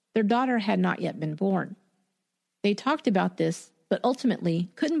 Their daughter had not yet been born. They talked about this, but ultimately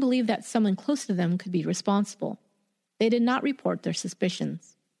couldn't believe that someone close to them could be responsible. They did not report their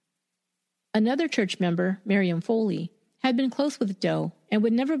suspicions. Another church member, Miriam Foley, had been close with Doe and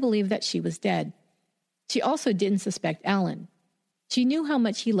would never believe that she was dead. She also didn't suspect Alan. She knew how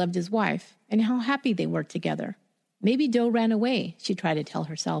much he loved his wife and how happy they were together. Maybe Doe ran away, she tried to tell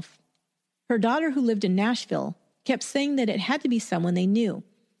herself. Her daughter, who lived in Nashville, kept saying that it had to be someone they knew,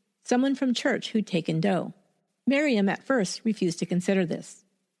 someone from church who'd taken Doe. Miriam at first refused to consider this.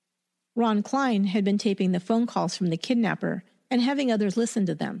 Ron Klein had been taping the phone calls from the kidnapper and having others listen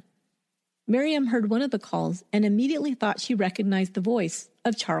to them. Miriam heard one of the calls and immediately thought she recognized the voice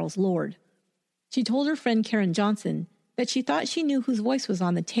of Charles Lord. She told her friend Karen Johnson that she thought she knew whose voice was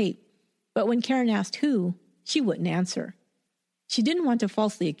on the tape, but when Karen asked who, she wouldn't answer. She didn't want to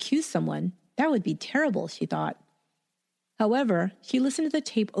falsely accuse someone. That would be terrible, she thought. However, she listened to the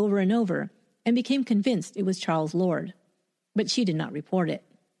tape over and over and became convinced it was Charles Lord, but she did not report it.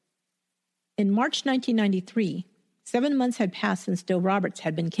 In March 1993, 7 months had passed since Doe Roberts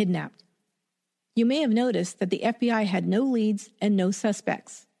had been kidnapped. You may have noticed that the FBI had no leads and no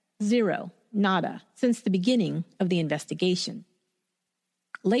suspects. 0, nada, since the beginning of the investigation.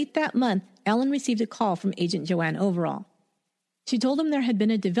 Late that month, Ellen received a call from Agent Joanne Overall. She told him there had been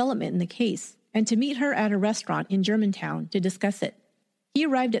a development in the case and to meet her at a restaurant in Germantown to discuss it. He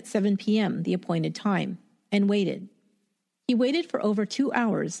arrived at 7 p.m., the appointed time, and waited. He waited for over 2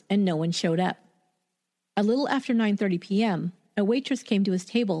 hours and no one showed up. A little after 9:30 p.m., a waitress came to his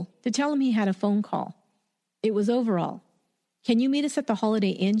table to tell him he had a phone call. It was Overall. "Can you meet us at the Holiday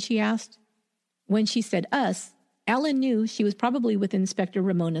Inn?" she asked. When she said us, Alan knew she was probably with Inspector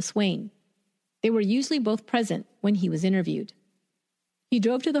Ramona Swain. They were usually both present when he was interviewed. He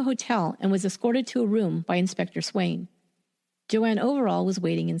drove to the hotel and was escorted to a room by Inspector Swain. Joanne Overall was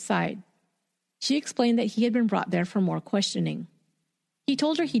waiting inside. She explained that he had been brought there for more questioning. He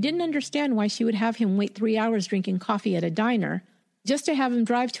told her he didn't understand why she would have him wait 3 hours drinking coffee at a diner just to have him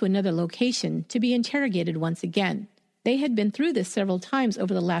drive to another location to be interrogated once again. They had been through this several times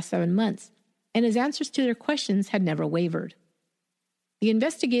over the last 7 months, and his answers to their questions had never wavered. The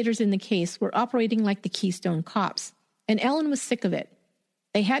investigators in the case were operating like the Keystone Cops, and Ellen was sick of it.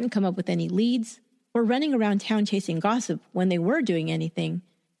 They hadn't come up with any leads, were running around town chasing gossip when they were doing anything,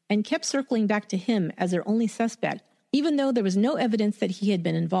 and kept circling back to him as their only suspect, even though there was no evidence that he had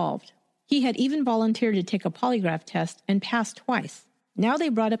been involved. He had even volunteered to take a polygraph test and passed twice. Now they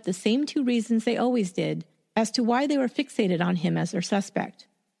brought up the same 2 reasons they always did as to why they were fixated on him as their suspect.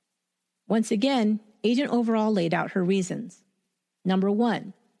 Once again, Agent Overall laid out her reasons. Number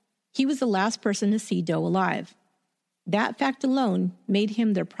 1, he was the last person to see Doe alive. That fact alone made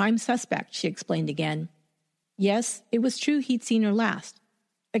him their prime suspect, she explained again. Yes, it was true he'd seen her last,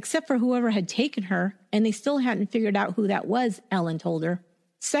 except for whoever had taken her, and they still hadn't figured out who that was, Ellen told her.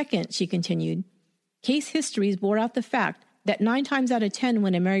 Second, she continued, case histories bore out the fact that 9 times out of 10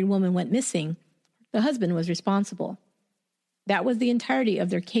 when a married woman went missing, the husband was responsible. That was the entirety of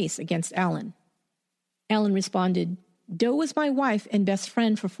their case against Alan. Alan responded, "Doe was my wife and best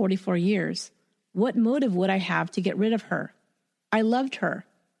friend for 44 years. What motive would I have to get rid of her? I loved her.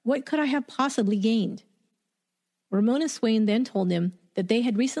 What could I have possibly gained?" Ramona Swain then told him that they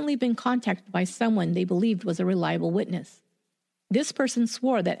had recently been contacted by someone they believed was a reliable witness. This person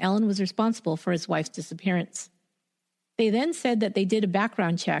swore that Alan was responsible for his wife's disappearance. They then said that they did a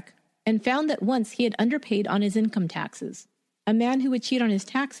background check and found that once he had underpaid on his income taxes. A man who would cheat on his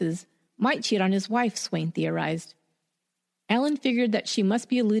taxes might cheat on his wife, Swain theorized. Alan figured that she must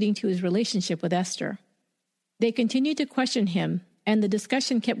be alluding to his relationship with Esther. They continued to question him, and the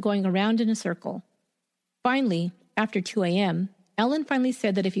discussion kept going around in a circle. Finally, after 2 a.m., Alan finally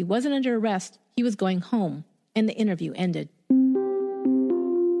said that if he wasn't under arrest, he was going home, and the interview ended.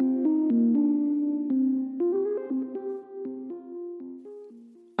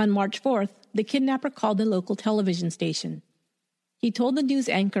 On March 4th, the kidnapper called the local television station. He told the news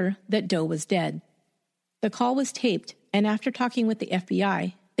anchor that Doe was dead. The call was taped, and after talking with the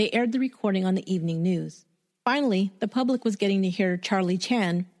FBI, they aired the recording on the evening news. Finally, the public was getting to hear Charlie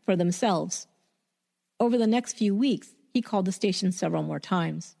Chan for themselves. Over the next few weeks, he called the station several more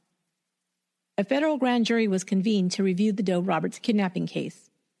times. A federal grand jury was convened to review the Doe Roberts kidnapping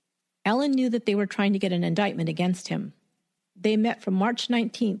case. Ellen knew that they were trying to get an indictment against him. They met from March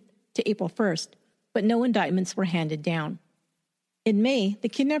 19th to April 1st, but no indictments were handed down. In May, the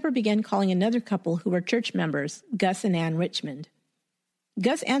kidnapper began calling another couple who were church members, Gus and Ann Richmond.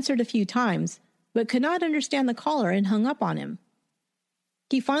 Gus answered a few times, but could not understand the caller and hung up on him.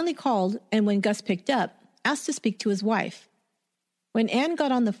 He finally called, and when Gus picked up, asked to speak to his wife. When Ann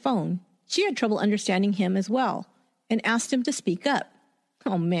got on the phone, she had trouble understanding him as well, and asked him to speak up.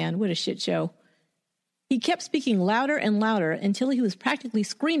 Oh man, what a shit show. He kept speaking louder and louder until he was practically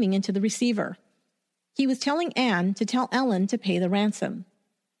screaming into the receiver. He was telling Ann to tell Ellen to pay the ransom.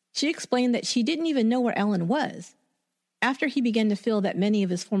 She explained that she didn't even know where Ellen was. After he began to feel that many of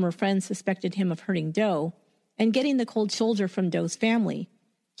his former friends suspected him of hurting Doe and getting the cold shoulder from Doe's family,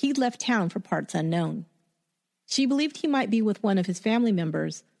 he left town for parts unknown. She believed he might be with one of his family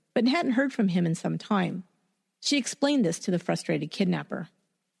members, but hadn't heard from him in some time. She explained this to the frustrated kidnapper.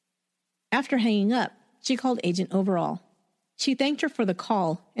 After hanging up, she called Agent Overall. She thanked her for the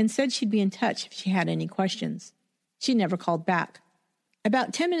call and said she'd be in touch if she had any questions. She never called back.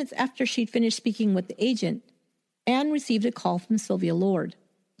 About 10 minutes after she'd finished speaking with the agent, Ann received a call from Sylvia Lord.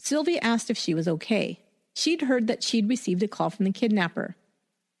 Sylvia asked if she was okay. She'd heard that she'd received a call from the kidnapper.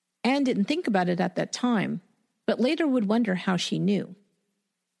 Ann didn't think about it at that time, but later would wonder how she knew.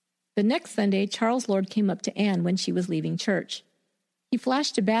 The next Sunday, Charles Lord came up to Ann when she was leaving church. He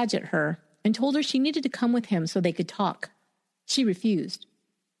flashed a badge at her and told her she needed to come with him so they could talk. She refused.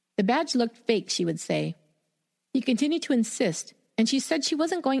 The badge looked fake, she would say. He continued to insist, and she said she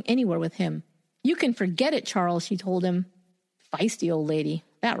wasn't going anywhere with him. "You can forget it, Charles," she told him. Feisty old lady.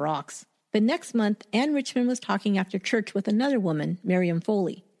 That rocks. The next month, Ann Richmond was talking after church with another woman, Miriam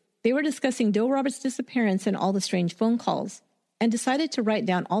Foley. They were discussing Doe Roberts' disappearance and all the strange phone calls, and decided to write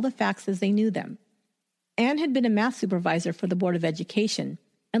down all the facts as they knew them. Ann had been a math supervisor for the Board of Education,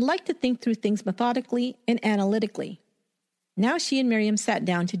 and liked to think through things methodically and analytically. Now she and Miriam sat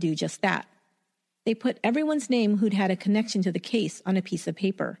down to do just that. They put everyone's name who'd had a connection to the case on a piece of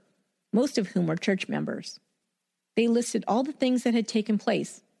paper, most of whom were church members. They listed all the things that had taken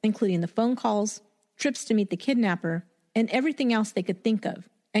place, including the phone calls, trips to meet the kidnapper, and everything else they could think of,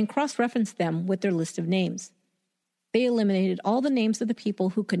 and cross-referenced them with their list of names. They eliminated all the names of the people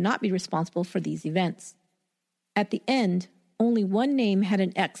who could not be responsible for these events. At the end, only one name had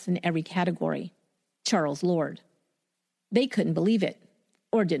an X in every category: Charles Lord. They couldn't believe it,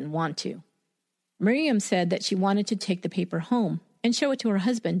 or didn't want to. Miriam said that she wanted to take the paper home and show it to her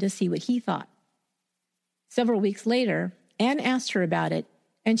husband to see what he thought. Several weeks later, Ann asked her about it,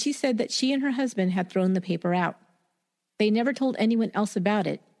 and she said that she and her husband had thrown the paper out. They never told anyone else about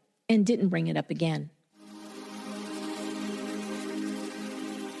it, and didn't bring it up again.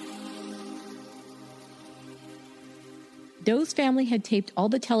 Doe's family had taped all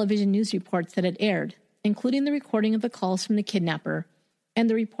the television news reports that had aired, including the recording of the calls from the kidnapper, and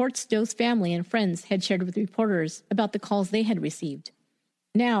the reports Doe's family and friends had shared with reporters about the calls they had received.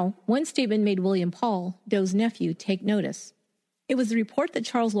 Now, one statement made William Paul, Doe's nephew, take notice. It was the report that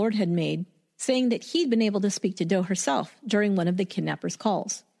Charles Lord had made, saying that he'd been able to speak to Doe herself during one of the kidnapper's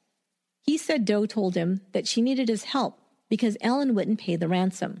calls. He said Doe told him that she needed his help because Ellen wouldn't pay the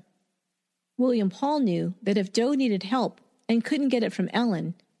ransom. William Paul knew that if Doe needed help and couldn't get it from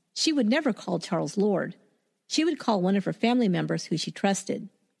Ellen, she would never call Charles Lord. She would call one of her family members who she trusted.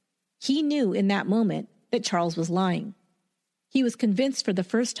 He knew in that moment that Charles was lying. He was convinced for the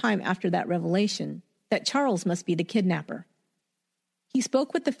first time after that revelation that Charles must be the kidnapper. He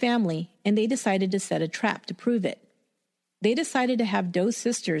spoke with the family, and they decided to set a trap to prove it. They decided to have Doe's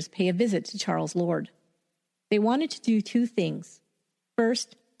sisters pay a visit to Charles Lord. They wanted to do two things.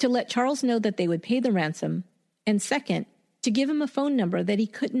 First, to let Charles know that they would pay the ransom, and second, to give him a phone number that he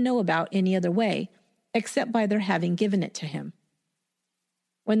couldn't know about any other way, except by their having given it to him.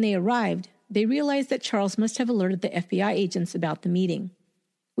 When they arrived, they realized that Charles must have alerted the FBI agents about the meeting.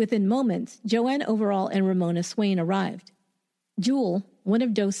 Within moments, Joanne Overall and Ramona Swain arrived. Jewel, one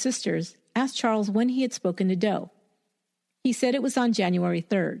of Doe's sisters, asked Charles when he had spoken to Doe. He said it was on January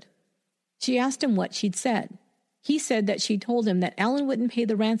 3rd. She asked him what she'd said. He said that she told him that Alan wouldn't pay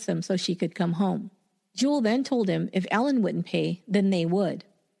the ransom so she could come home. Jewel then told him if Alan wouldn't pay, then they would.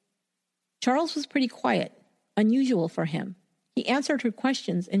 Charles was pretty quiet, unusual for him. He answered her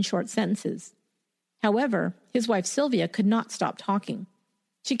questions in short sentences. However, his wife Sylvia could not stop talking.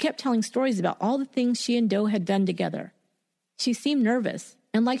 She kept telling stories about all the things she and Doe had done together. She seemed nervous,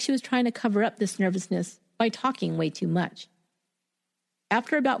 and like she was trying to cover up this nervousness by talking way too much.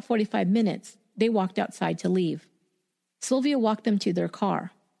 After about 45 minutes, they walked outside to leave. Sylvia walked them to their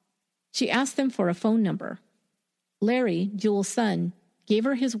car. She asked them for a phone number. Larry, Jewel's son, gave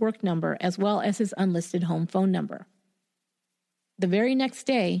her his work number as well as his unlisted home phone number. The very next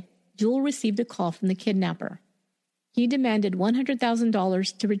day, Jewel received a call from the kidnapper. He demanded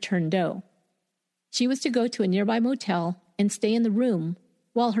 $100,000 to return Doe. She was to go to a nearby motel and stay in the room,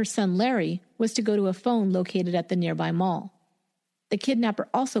 while her son Larry was to go to a phone located at the nearby mall. The kidnapper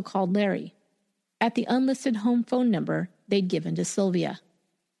also called Larry at the unlisted home phone number they'd given to Sylvia.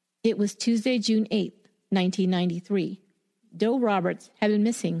 It was Tuesday, June 8, 1993. Doe Roberts had been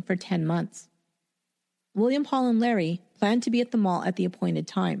missing for 10 months. William Paul and Larry planned to be at the mall at the appointed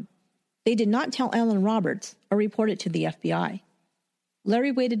time. They did not tell Alan Roberts or report it to the FBI.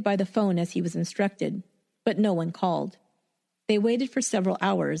 Larry waited by the phone as he was instructed, but no one called. They waited for several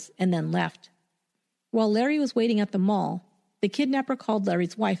hours and then left. While Larry was waiting at the mall, the kidnapper called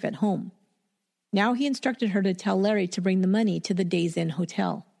Larry's wife at home. Now he instructed her to tell Larry to bring the money to the Days Inn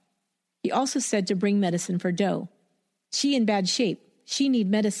hotel. He also said to bring medicine for Doe. She in bad shape. She need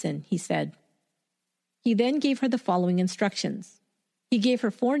medicine, he said. He then gave her the following instructions. He gave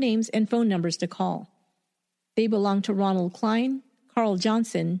her 4 names and phone numbers to call. They belonged to Ronald Klein, Carl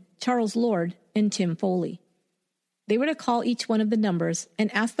Johnson, Charles Lord, and Tim Foley. They were to call each one of the numbers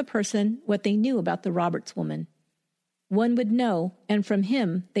and ask the person what they knew about the Roberts woman. One would know, and from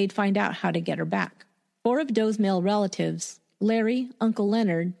him, they'd find out how to get her back. 4 of Doe's male relatives, Larry, Uncle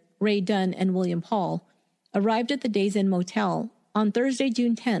Leonard, Ray Dunn, and William Paul, arrived at the Days Inn Motel on Thursday,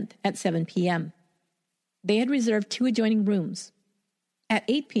 June 10th at 7 p.m. They had reserved 2 adjoining rooms. At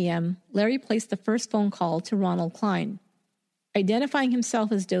 8 p.m., Larry placed the first phone call to Ronald Klein. Identifying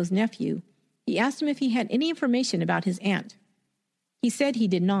himself as Doe's nephew, he asked him if he had any information about his aunt. He said he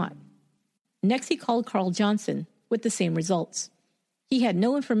did not. Next, he called Carl Johnson, with the same results. He had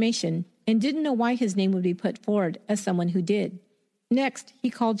no information and didn't know why his name would be put forward as someone who did. Next, he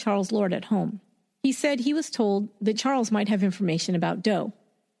called Charles Lord at home. He said he was told that Charles might have information about Doe.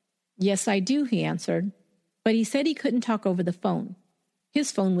 Yes, I do, he answered, but he said he couldn't talk over the phone.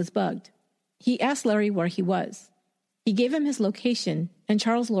 His phone was bugged. He asked Larry where he was. He gave him his location, and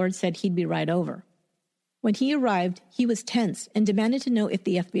Charles Lord said he'd be right over. When he arrived, he was tense and demanded to know if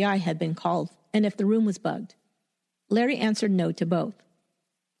the FBI had been called and if the room was bugged. Larry answered no to both.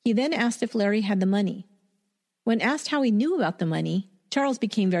 He then asked if Larry had the money. When asked how he knew about the money, Charles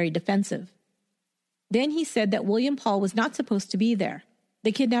became very defensive. Then he said that William Paul was not supposed to be there.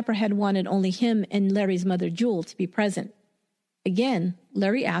 The kidnapper had wanted only him and Larry's mother Jewel to be present. Again,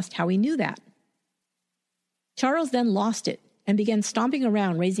 Larry asked how he knew that. Charles then lost it and began stomping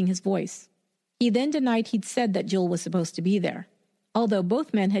around, raising his voice. He then denied he'd said that Jewel was supposed to be there, although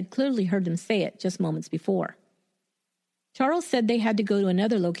both men had clearly heard him say it just moments before. Charles said they had to go to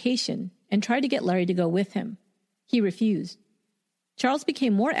another location and tried to get Larry to go with him. He refused. Charles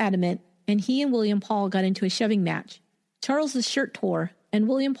became more adamant, and he and William Paul got into a shoving match. Charles's shirt tore, and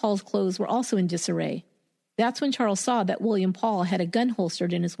William Paul's clothes were also in disarray. That's when Charles saw that William Paul had a gun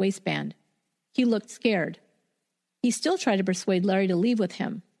holstered in his waistband. He looked scared. He still tried to persuade Larry to leave with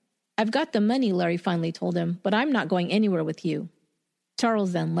him. I've got the money, Larry finally told him, but I'm not going anywhere with you.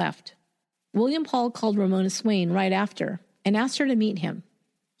 Charles then left. William Paul called Ramona Swain right after and asked her to meet him.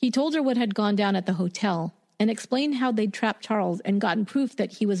 He told her what had gone down at the hotel and explained how they'd trapped Charles and gotten proof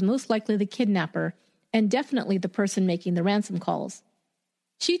that he was most likely the kidnapper and definitely the person making the ransom calls.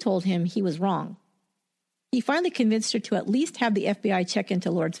 She told him he was wrong. He finally convinced her to at least have the FBI check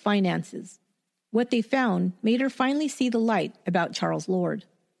into Lord's finances. What they found made her finally see the light about Charles Lord.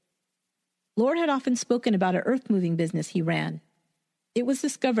 Lord had often spoken about an earth-moving business he ran. It was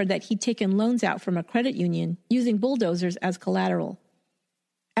discovered that he'd taken loans out from a credit union using bulldozers as collateral.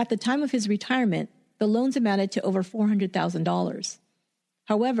 At the time of his retirement, the loans amounted to over $400,000.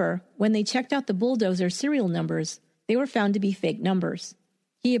 However, when they checked out the bulldozer serial numbers, they were found to be fake numbers.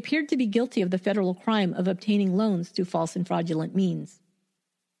 He appeared to be guilty of the federal crime of obtaining loans through false and fraudulent means.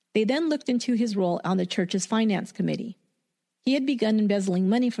 They then looked into his role on the church's finance committee. He had begun embezzling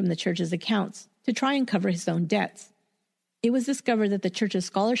money from the church's accounts to try and cover his own debts. It was discovered that the church's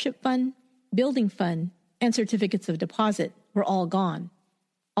scholarship fund, building fund, and certificates of deposit were all gone.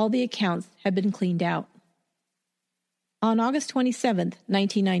 All the accounts had been cleaned out. On August 27,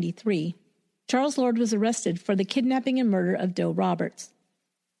 1993, Charles Lord was arrested for the kidnapping and murder of Doe Roberts.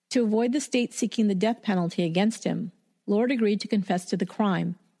 To avoid the state seeking the death penalty against him, Lord agreed to confess to the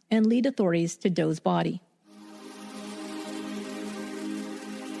crime and lead authorities to Doe's body.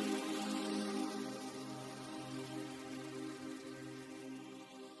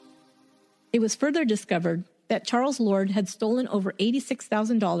 It was further discovered that Charles Lord had stolen over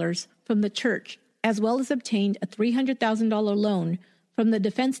 $86,000 from the church, as well as obtained a $300,000 loan from the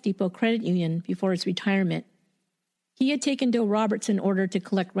Defense Depot Credit Union before his retirement. He had taken Doe Roberts in order to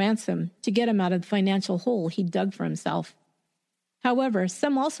collect ransom to get him out of the financial hole he'd dug for himself. However,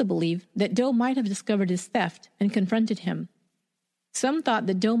 some also believe that Doe might have discovered his theft and confronted him. Some thought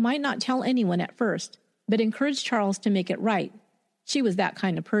that Doe might not tell anyone at first, but encouraged Charles to make it right. She was that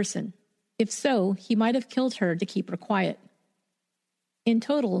kind of person. If so, he might have killed her to keep her quiet. In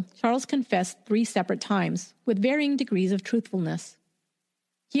total, Charles confessed 3 separate times, with varying degrees of truthfulness.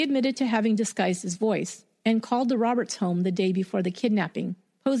 He admitted to having disguised his voice and called the Roberts home the day before the kidnapping,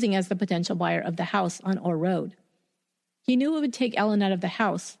 posing as the potential buyer of the house on Orr Road. He knew it would take Ellen out of the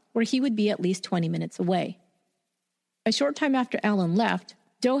house, where he would be at least 20 minutes away. A short time after Ellen left,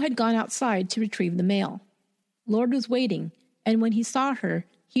 Doe had gone outside to retrieve the mail. Lord was waiting, and when he saw her,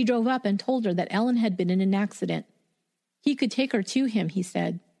 he drove up and told her that Ellen had been in an accident. He could take her to him, he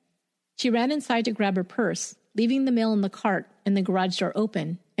said. She ran inside to grab her purse, leaving the mail in the cart and the garage door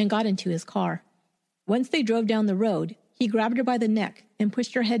open, and got into his car. Once they drove down the road, he grabbed her by the neck and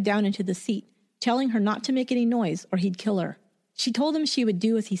pushed her head down into the seat, telling her not to make any noise or he'd kill her. She told him she would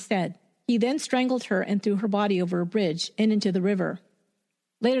do as he said. He then strangled her and threw her body over a bridge and into the river.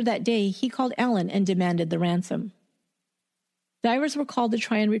 Later that day, he called Ellen and demanded the ransom. Divers were called to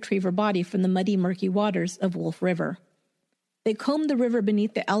try and retrieve her body from the muddy, murky waters of Wolf River. They combed the river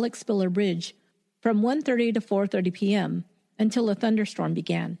beneath the Alex Spiller Bridge from 1:30 to 4:30 p.m. until a thunderstorm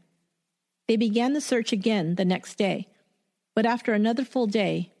began. They began the search again the next day, but after another full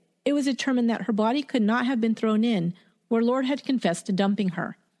day, it was determined that her body could not have been thrown in where Lord had confessed to dumping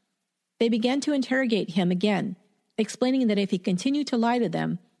her. They began to interrogate him again, explaining that if he continued to lie to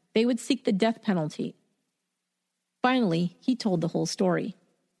them, they would seek the death penalty. Finally, he told the whole story.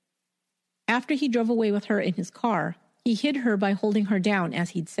 After he drove away with her in his car, he hid her by holding her down,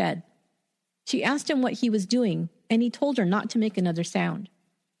 as he'd said. She asked him what he was doing, and he told her not to make another sound.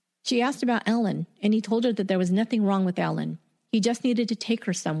 She asked about Ellen, and he told her that there was nothing wrong with Ellen. He just needed to take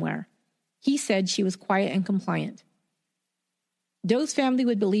her somewhere. He said she was quiet and compliant. Doe's family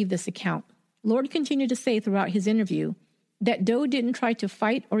would believe this account. Lord continued to say throughout his interview that Doe didn't try to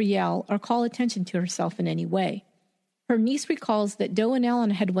fight or yell or call attention to herself in any way. Her niece recalls that Doe and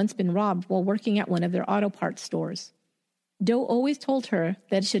Ellen had once been robbed while working at one of their auto parts stores. Doe always told her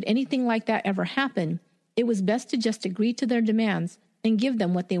that should anything like that ever happen, it was best to just agree to their demands and give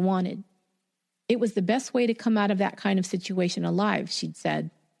them what they wanted. It was the best way to come out of that kind of situation alive, she'd said.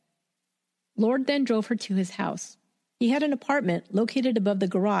 Lord then drove her to his house. He had an apartment located above the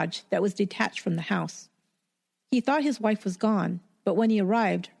garage that was detached from the house. He thought his wife was gone, but when he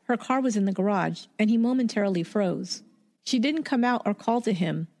arrived, her car was in the garage, and he momentarily froze. She didn't come out or call to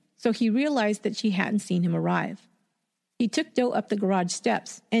him, so he realized that she hadn't seen him arrive. He took Doe up the garage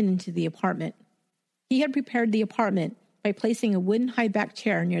steps and into the apartment. He had prepared the apartment by placing a wooden high-back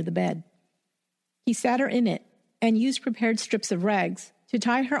chair near the bed. He sat her in it and used prepared strips of rags to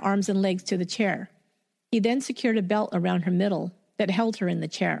tie her arms and legs to the chair. He then secured a belt around her middle that held her in the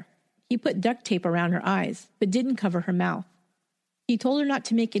chair. He put duct tape around her eyes, but didn't cover her mouth. He told her not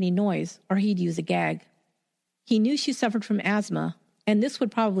to make any noise, or he'd use a gag. He knew she suffered from asthma, and this would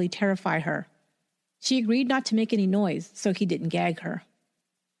probably terrify her. She agreed not to make any noise, so he didn't gag her.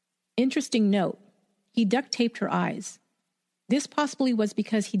 Interesting note, he duct taped her eyes. This possibly was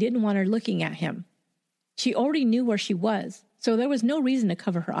because he didn't want her looking at him. She already knew where she was, so there was no reason to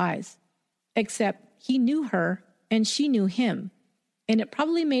cover her eyes. Except he knew her, and she knew him, and it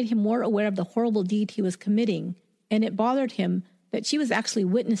probably made him more aware of the horrible deed he was committing, and it bothered him that she was actually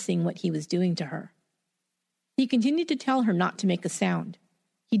witnessing what he was doing to her. He continued to tell her not to make a sound.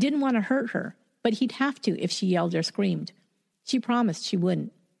 He didn't want to hurt her, but he'd have to if she yelled or screamed. She promised she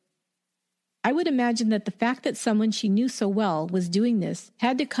wouldn't. I would imagine that the fact that someone she knew so well was doing this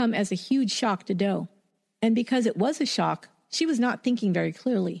had to come as a huge shock to Doe. And because it was a shock, she was not thinking very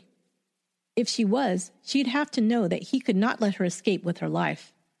clearly. If she was, she'd have to know that he could not let her escape with her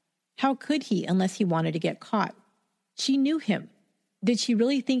life. How could he unless he wanted to get caught? She knew him. Did she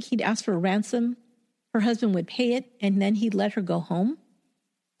really think he'd ask for a ransom? Her husband would pay it, and then he'd let her go home?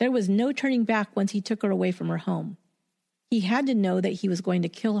 There was no turning back once he took her away from her home. He had to know that he was going to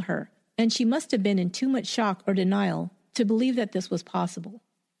kill her, and she must have been in too much shock or denial to believe that this was possible.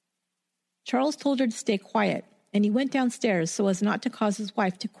 Charles told her to stay quiet, and he went downstairs so as not to cause his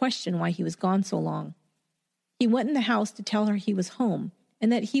wife to question why he was gone so long. He went in the house to tell her he was home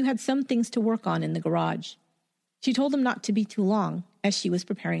and that he had some things to work on in the garage. She told him not to be too long, as she was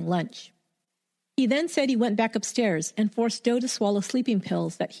preparing lunch. He then said he went back upstairs and forced Doe to swallow sleeping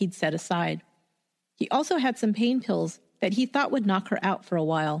pills that he'd set aside. He also had some pain pills that he thought would knock her out for a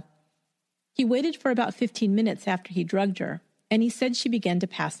while. He waited for about 15 minutes after he drugged her, and he said she began to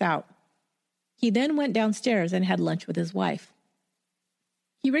pass out. He then went downstairs and had lunch with his wife.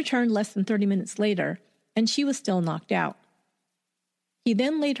 He returned less than 30 minutes later, and she was still knocked out. He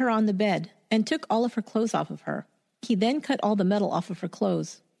then laid her on the bed and took all of her clothes off of her. He then cut all the metal off of her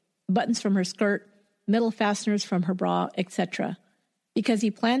clothes, buttons from her skirt, metal fasteners from her bra, etc., because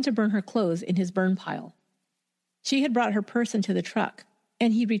he planned to burn her clothes in his burn pile. She had brought her purse into the truck,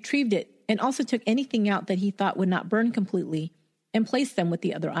 and he retrieved it and also took anything out that he thought would not burn completely and placed them with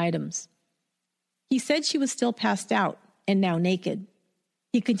the other items. He said she was still passed out and now naked.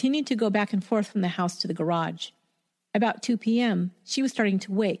 He continued to go back and forth from the house to the garage. About 2 p.m., she was starting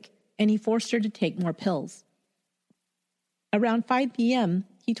to wake, and he forced her to take more pills. Around 5 p.m.,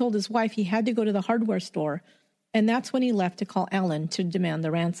 he told his wife he had to go to the hardware store, and that's when he left to call Alan to demand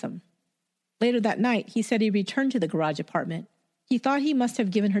the ransom. Later that night, he said he returned to the garage apartment. He thought he must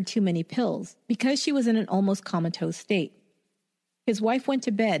have given her too many pills because she was in an almost comatose state. His wife went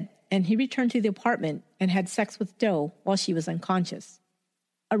to bed, and he returned to the apartment and had sex with Doe while she was unconscious.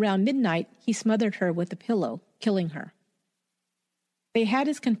 Around midnight, he smothered her with a pillow, killing her. They had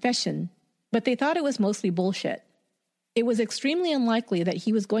his confession, but they thought it was mostly bullshit. It was extremely unlikely that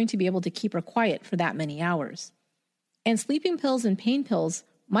he was going to be able to keep her quiet for that many hours. And sleeping pills and pain pills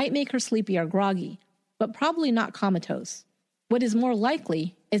might make her sleepy or groggy, but probably not comatose. What is more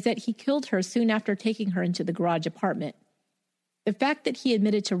likely is that he killed her soon after taking her into the garage apartment. The fact that he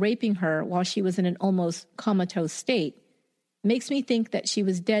admitted to raping her while she was in an almost comatose state makes me think that she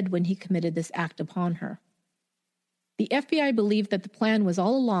was dead when he committed this act upon her. The FBI believed that the plan was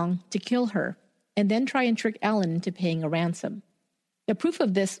all along to kill her and then try and trick Alan into paying a ransom. The proof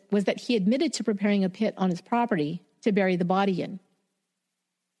of this was that he admitted to preparing a pit on his property to bury the body in.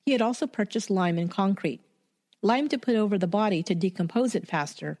 He had also purchased lime and concrete, lime to put over the body to decompose it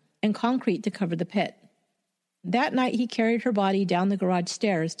faster, and concrete to cover the pit. That night he carried her body down the garage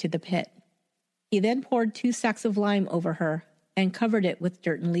stairs to the pit. He then poured 2 sacks of lime over her and covered it with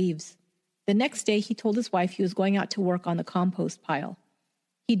dirt and leaves. The next day he told his wife he was going out to work on the compost pile.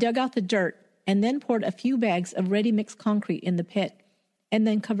 He dug out the dirt and then poured a few bags of ready-mixed concrete in the pit and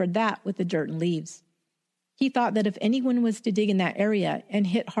then covered that with the dirt and leaves. He thought that if anyone was to dig in that area and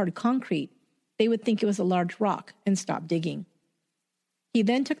hit hard concrete, they would think it was a large rock and stop digging. He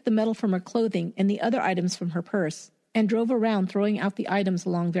then took the metal from her clothing and the other items from her purse and drove around throwing out the items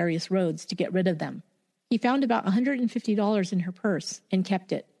along various roads to get rid of them. He found about $150 in her purse and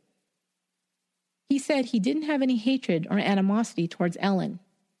kept it. He said he didn't have any hatred or animosity towards Alan.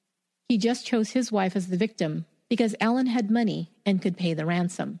 He just chose his wife as the victim because Alan had money and could pay the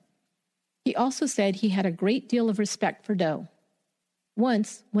ransom. He also said he had a great deal of respect for Doe.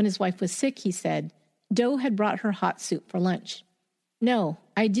 Once, when his wife was sick, he said, Doe had brought her hot soup for lunch. No,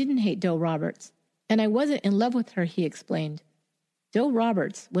 I didn't hate Doe Roberts, and I wasn't in love with her, he explained. Doe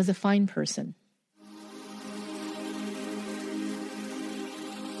Roberts was a fine person.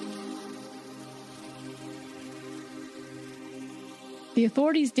 The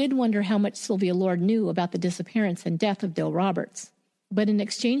authorities did wonder how much Sylvia Lord knew about the disappearance and death of Doe Roberts, but in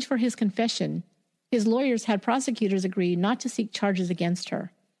exchange for his confession, his lawyers had prosecutors agree not to seek charges against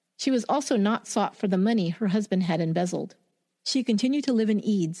her. She was also not sought for the money her husband had embezzled. She continued to live in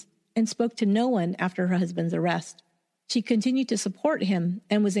Eads and spoke to no one after her husband's arrest. She continued to support him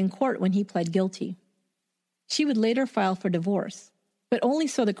and was in court when he pled guilty. She would later file for divorce, but only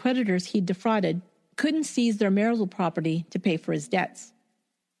so the creditors he'd defrauded couldn't seize their marital property to pay for his debts.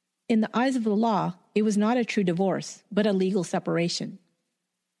 In the eyes of the law, it was not a true divorce, but a legal separation.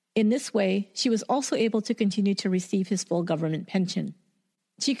 In this way, she was also able to continue to receive his full government pension.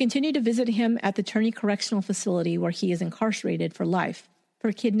 She continued to visit him at the Turney Correctional Facility where he is incarcerated for life,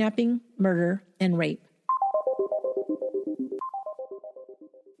 for kidnapping, murder, and rape.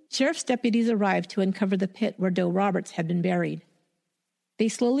 Sheriff's deputies arrived to uncover the pit where Doe Roberts had been buried. They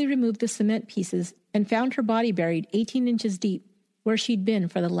slowly removed the cement pieces and found her body buried 18 inches deep, where she'd been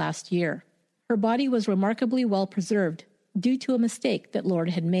for the last year. Her body was remarkably well preserved due to a mistake that Lord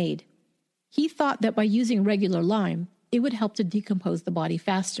had made. He thought that by using regular lime, it would help to decompose the body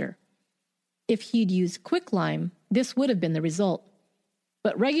faster. If he'd used quicklime, this would have been the result.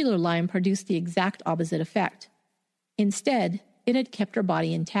 But regular lime produced the exact opposite effect. Instead, it had kept her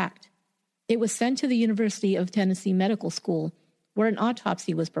body intact. It was sent to the University of Tennessee Medical School, where an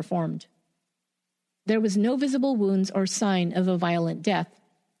autopsy was performed. There was no visible wounds or sign of a violent death,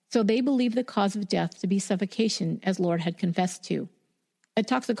 so they believed the cause of death to be suffocation, as Lord had confessed to. A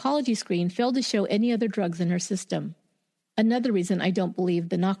toxicology screen failed to show any other drugs in her system. Another reason I don't believe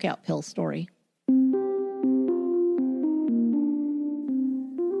the knockout pill story.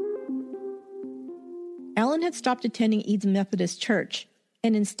 Alan had stopped attending Eads Methodist Church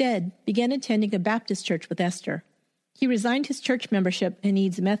and instead began attending a Baptist church with Esther. He resigned his church membership in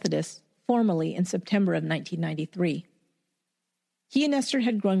Eads Methodist formally in September of 1993. He and Esther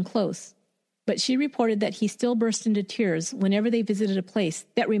had grown close, but she reported that he still burst into tears whenever they visited a place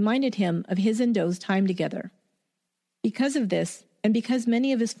that reminded him of his and Doe's time together. Because of this, and because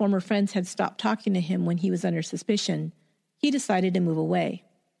many of his former friends had stopped talking to him when he was under suspicion, he decided to move away.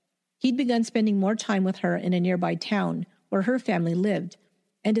 He'd begun spending more time with her in a nearby town where her family lived,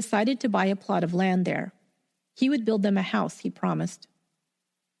 and decided to buy a plot of land there. He would build them a house, he promised.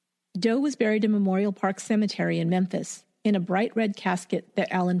 Doe was buried in Memorial Park Cemetery in Memphis, in a bright red casket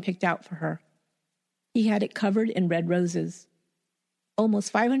that Alan picked out for her. He had it covered in red roses.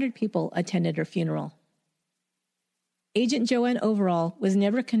 Almost 500 people attended her funeral. Agent Joanne Overall was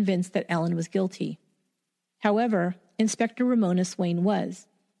never convinced that Alan was guilty. However, Inspector Ramona Swain was,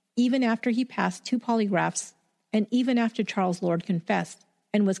 even after he passed 2 polygraphs and even after Charles Lord confessed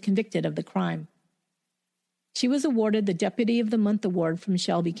and was convicted of the crime. She was awarded the Deputy of the Month Award from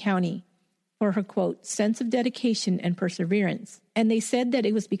Shelby County for her, quote, sense of dedication and perseverance, and they said that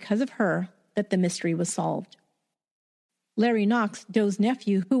it was because of her that the mystery was solved. Larry Knox, Doe's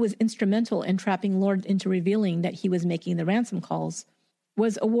nephew, who was instrumental in trapping Lord into revealing that he was making the ransom calls,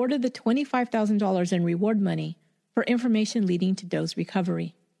 was awarded the $25,000 in reward money for information leading to Doe's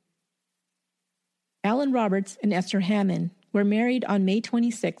recovery. Alan Roberts and Esther Hammond were married on May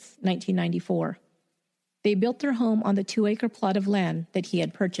 26, 1994. They built their home on the 2-acre plot of land that he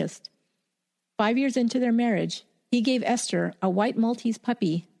had purchased. 5 years into their marriage, he gave Esther a white Maltese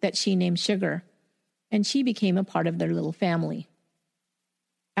puppy that she named Sugar, and she became a part of their little family.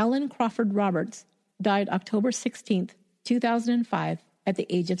 Alan Crawford Roberts died October 16, 2005, at the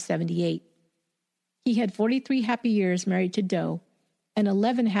age of 78. He had 43 happy years married to Doe and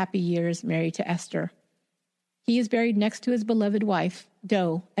 11 happy years married to Esther. He is buried next to his beloved wife,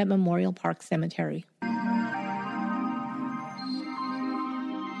 Doe, at Memorial Park Cemetery.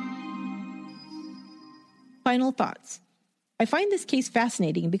 Final thoughts. I find this case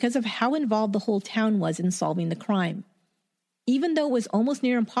fascinating because of how involved the whole town was in solving the crime. Even though it was almost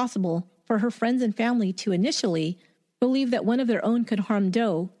near impossible for her friends and family to initially believe that one of their own could harm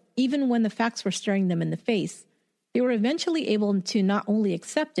Doe, even when the facts were staring them in the face, they were eventually able to not only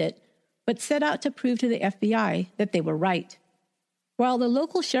accept it, but set out to prove to the FBI that they were right. While the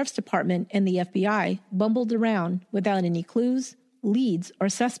local sheriff's department and the FBI bumbled around without any clues, leads, or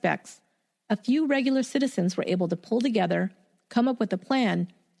suspects, a few regular citizens were able to pull together, come up with a plan,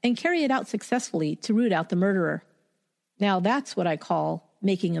 and carry it out successfully to root out the murderer. Now that's what I call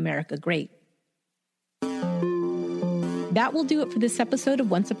making America great. That will do it for this episode of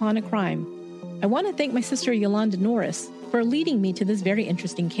Once Upon a Crime. I want to thank my sister Yolanda Norris for leading me to this very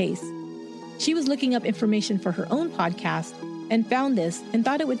interesting case. She was looking up information for her own podcast and found this and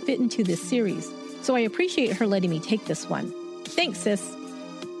thought it would fit into this series, so I appreciate her letting me take this one. Thanks, sis.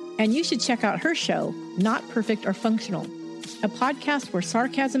 And you should check out her show, Not Perfect or Functional, a podcast where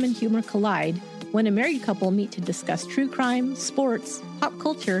sarcasm and humor collide when a married couple meet to discuss true crime, sports, pop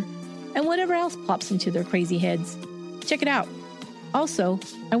culture, and whatever else pops into their crazy heads. Check it out. Also,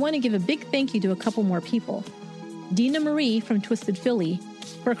 I want to give a big thank you to a couple more people. Dina Marie from Twisted Philly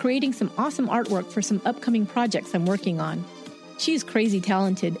for creating some awesome artwork for some upcoming projects I'm working on. She's crazy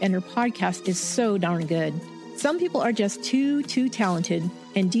talented, and her podcast is so darn good. Some people are just too talented,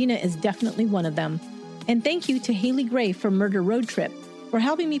 and Dina is definitely one of them. And thank you to Haley Gray from Murder Road Trip for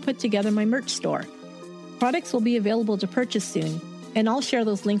helping me put together my merch store. Products will be available to purchase soon, and I'll share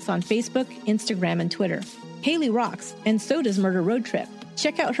those links on Facebook, Instagram, and Twitter. Haley rocks, and so does Murder Road Trip.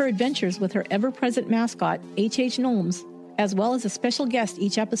 Check out her adventures with her ever-present mascot, H.H. Gnomes, as well as a special guest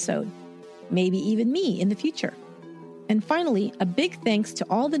each episode. Maybe even me in the future. And finally, a big thanks to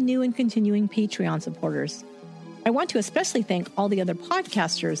all the new and continuing Patreon supporters. I want to especially thank all the other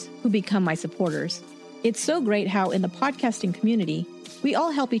podcasters who become my supporters. It's so great how in the podcasting community, we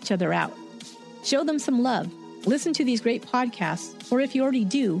all help each other out. Show them some love. Listen to these great podcasts, or if you already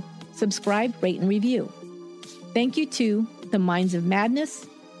do, subscribe, rate, and review. Thank you to The Minds of Madness,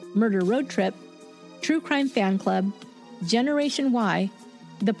 Murder Road Trip, True Crime Fan Club, Generation Y,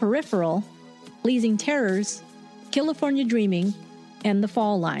 The Peripheral, Pleasing Terrors, California Dreaming, and The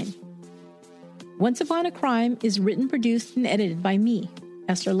Fall Line. Once Upon a Crime is written, produced, and edited by me,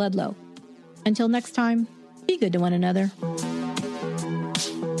 Esther Ludlow. Until next time, be good to one another.